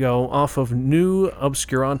 here we go. Off of New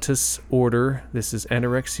Obscurantis Order, this is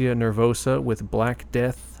Anorexia Nervosa with Black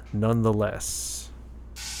Death Nonetheless.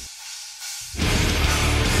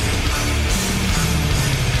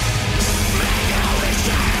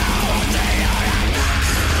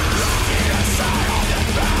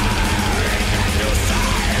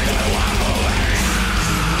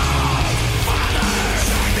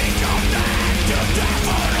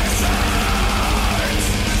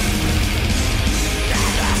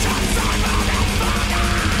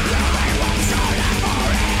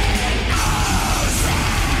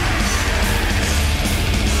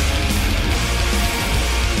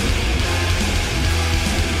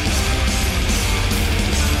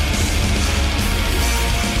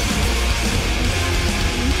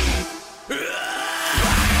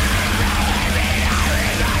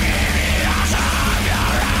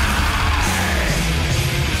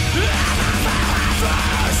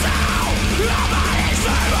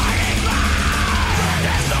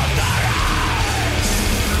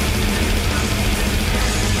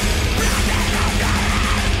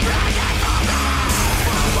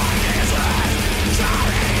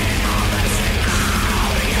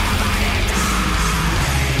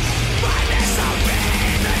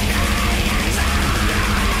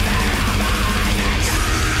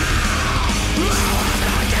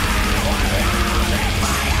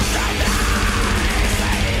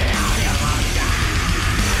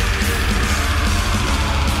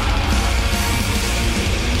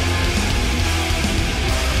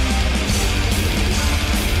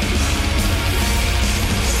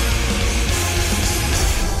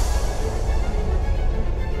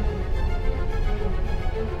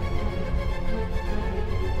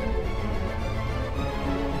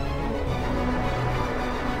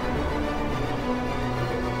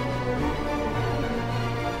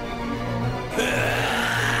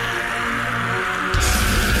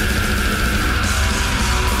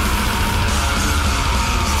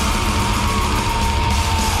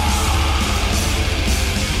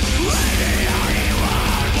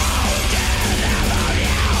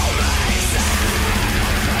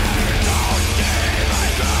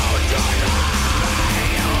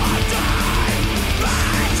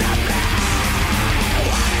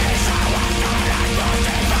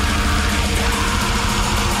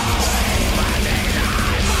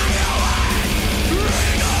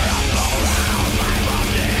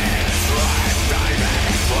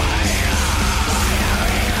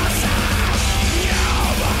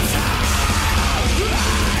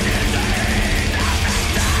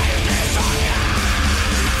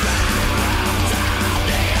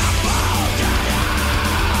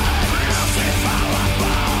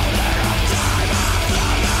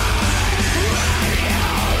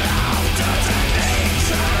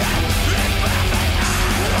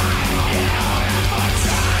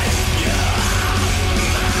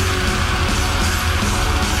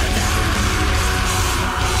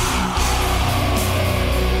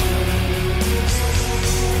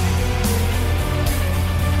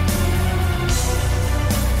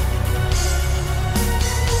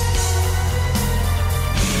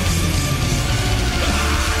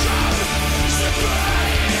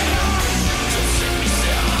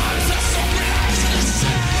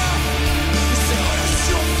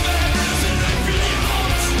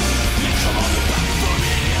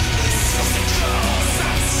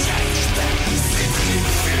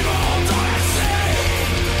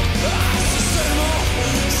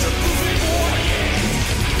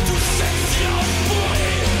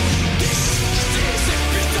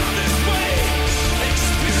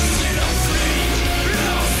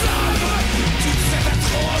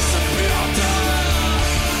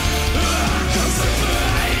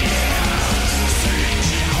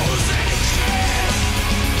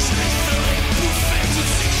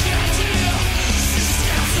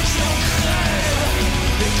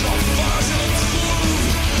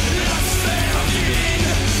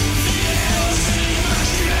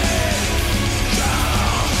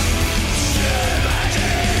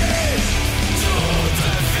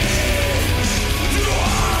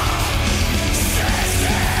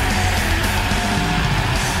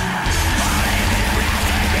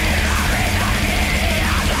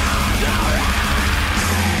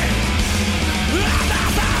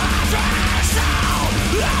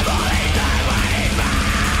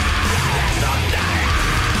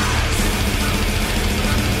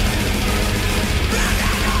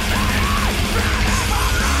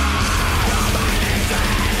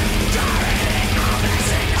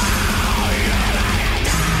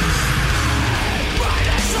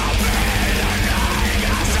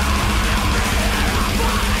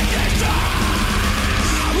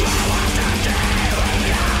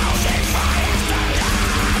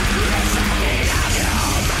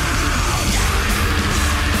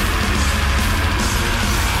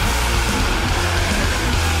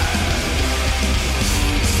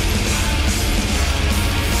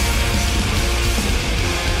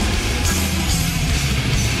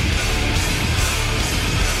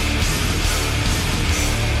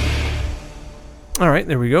 Alright,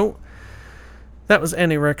 there we go. That was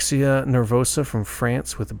Anorexia Nervosa from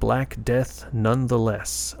France with Black Death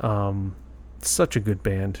Nonetheless. Such a good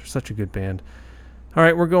band. Such a good band.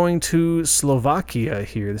 Alright, we're going to Slovakia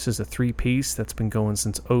here. This is a 3-piece that's been going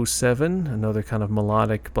since 2007. Another kind of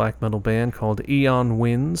melodic black metal band called Aeon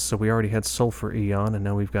Winds. So we already had Sulphur Aeon, and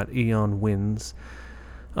now we've got Aeon Winds.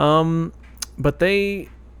 But they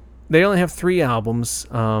only have 3 albums.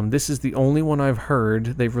 This is the only one I've heard.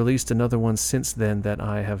 They've released another one since then that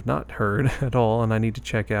I have not heard at all, and I need to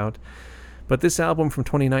check out. But this album from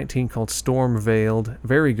 2019 called Storm Veiled,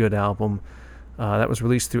 very good album. That was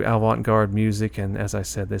released through Avant-Garde Music, and as I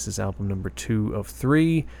said, this is album number 2 of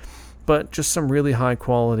 3. But just some really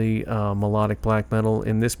high-quality melodic black metal.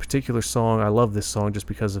 In this particular song, I love this song just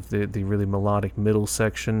because of the really melodic middle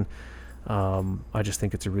section. I just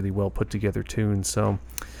think it's a really well-put-together tune, so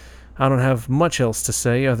I don't have much else to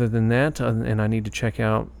say other than that, and I need to check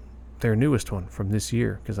out their newest one from this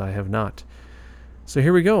year, because I have not. So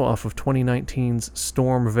here we go, off of 2019's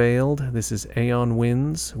Storm Veiled. This is Aeon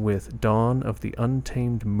Winds with Dawn of the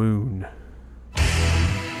Untamed Moon.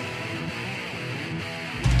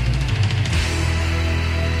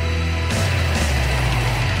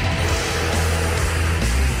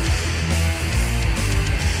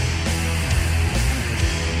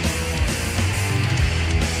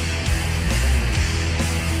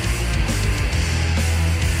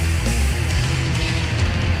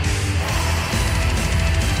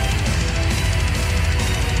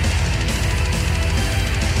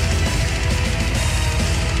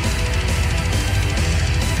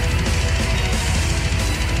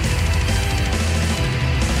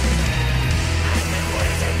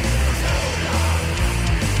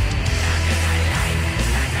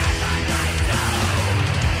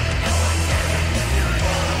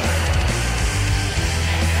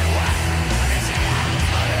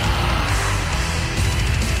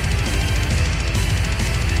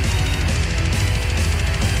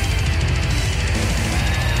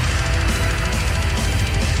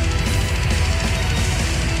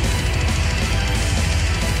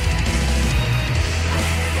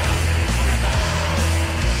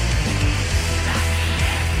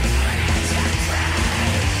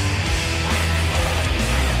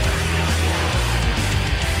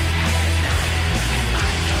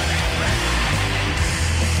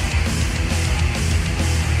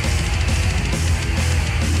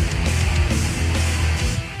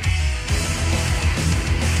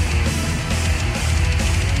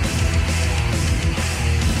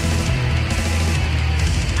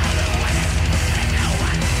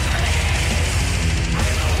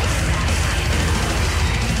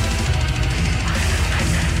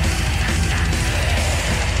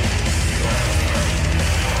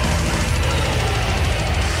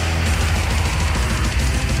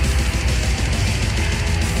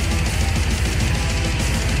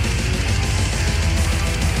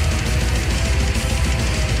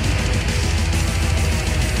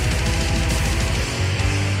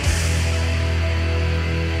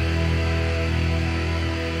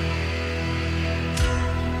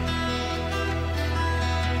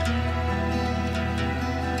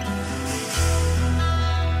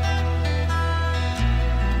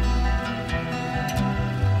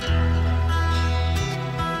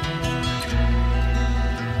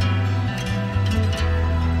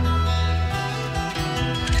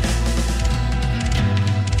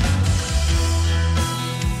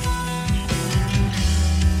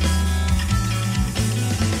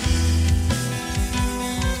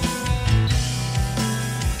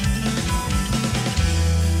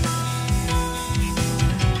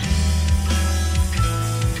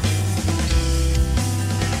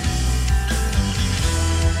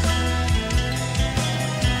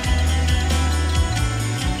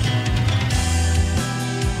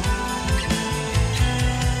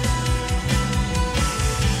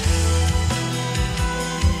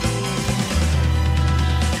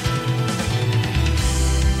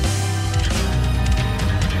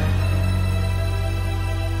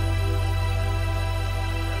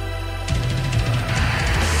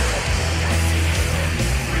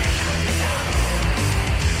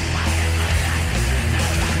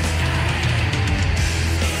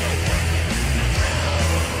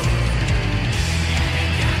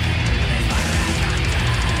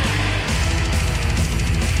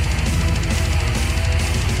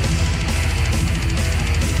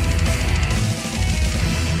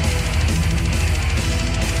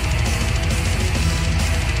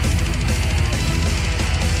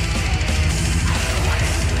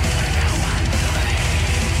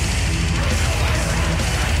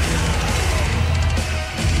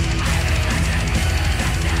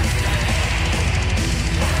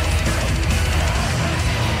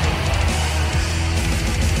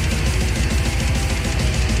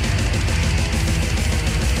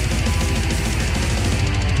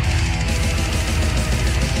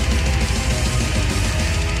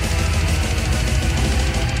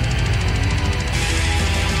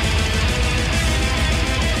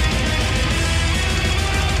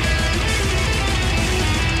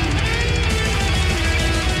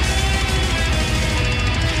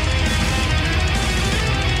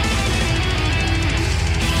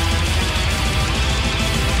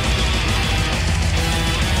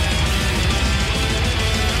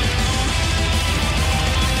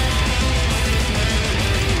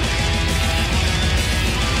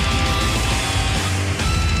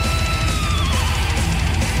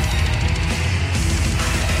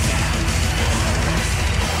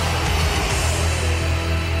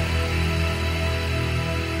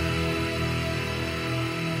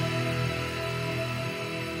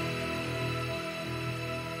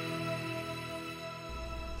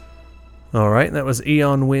 Alright, that was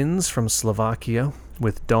Aeon Winds from Slovakia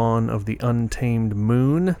with Dawn of the Untamed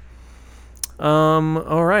Moon.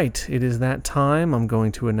 Alright, it is that time. I'm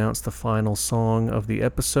going to announce the final song of the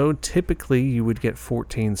episode. Typically, you would get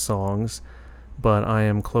 14 songs, but I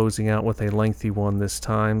am closing out with a lengthy one this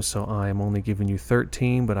time, so I am only giving you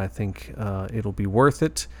 13, but I think it'll be worth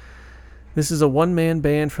it. This is a one-man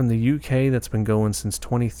band from the UK that's been going since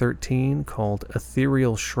 2013 called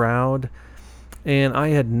Ethereal Shroud, and I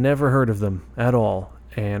had never heard of them at all,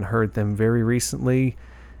 and heard them very recently,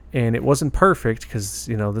 and it wasn't perfect because,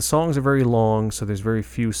 you know, the songs are very long, so there's very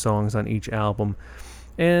few songs on each album,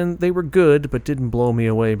 and they were good but didn't blow me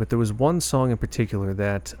away. But there was one song in particular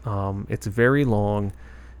that it's very long,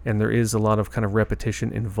 and there is a lot of kind of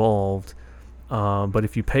repetition involved, but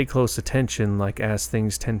if you pay close attention, like as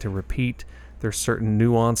things tend to repeat, there's certain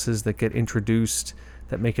nuances that get introduced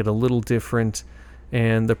that make it a little different.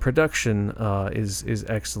 And the production is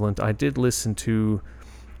excellent. I did listen to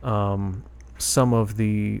some of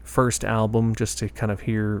the first album just to kind of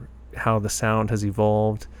hear how the sound has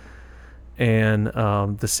evolved. And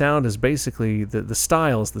the sound is basically, the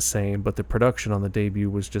style is the same, but the production on the debut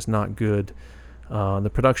was just not good.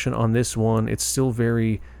 The production on this one, it's still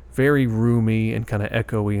very, very roomy and kind of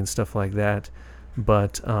echoey and stuff like that.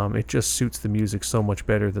 But it just suits the music so much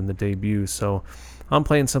better than the debut. So I'm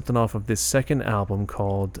playing something off of this second album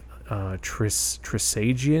called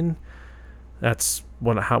Trisagion. That's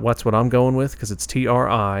what I'm going with, because it's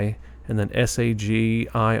Tri and then Sagion.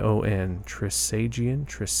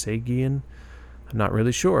 Trisagion. I'm not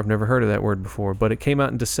really sure. I've never heard of that word before, but it came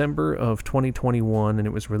out in December of 2021, and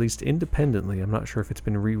it was released independently. I'm not sure if it's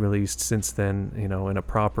been re-released since then, you know, in a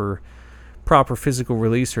proper physical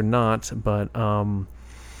release or not, but I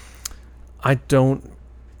don't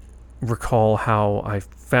recall how I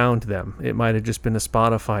found them. It might have just been a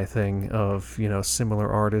Spotify thing of, you know, similar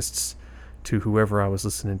artists to whoever I was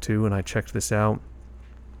listening to, and I checked this out.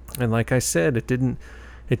 And like I said, it didn't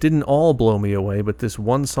all blow me away, but this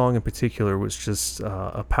one song in particular was just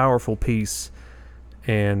a powerful piece,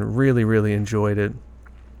 and really, really enjoyed it.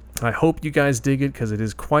 I hope you guys dig it, because it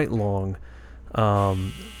is quite long.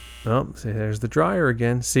 See, there's the dryer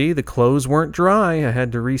again. See, the clothes weren't dry. I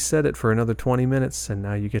had to reset it for another 20 minutes, and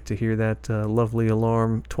now you get to hear that lovely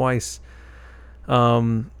alarm twice.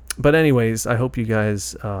 But anyways, I hope you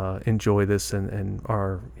guys enjoy this and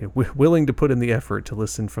are willing to put in the effort to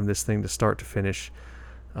listen from this thing to start to finish,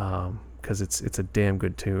 because it's a damn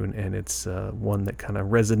good tune, and it's one that kind of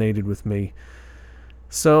resonated with me.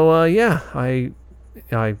 So yeah, I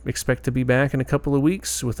expect to be back in a couple of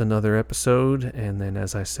weeks with another episode, and then,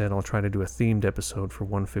 as I said, I'll try to do a themed episode for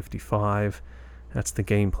 155. That's the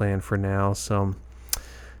game plan for now, so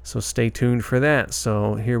stay tuned for that.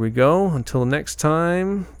 So here we go. Until next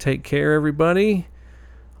time, take care, everybody.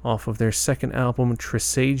 Off of their second album,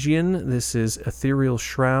 Trisagion, this is Ethereal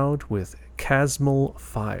Shroud with Chasmal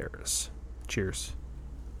Fires. Cheers.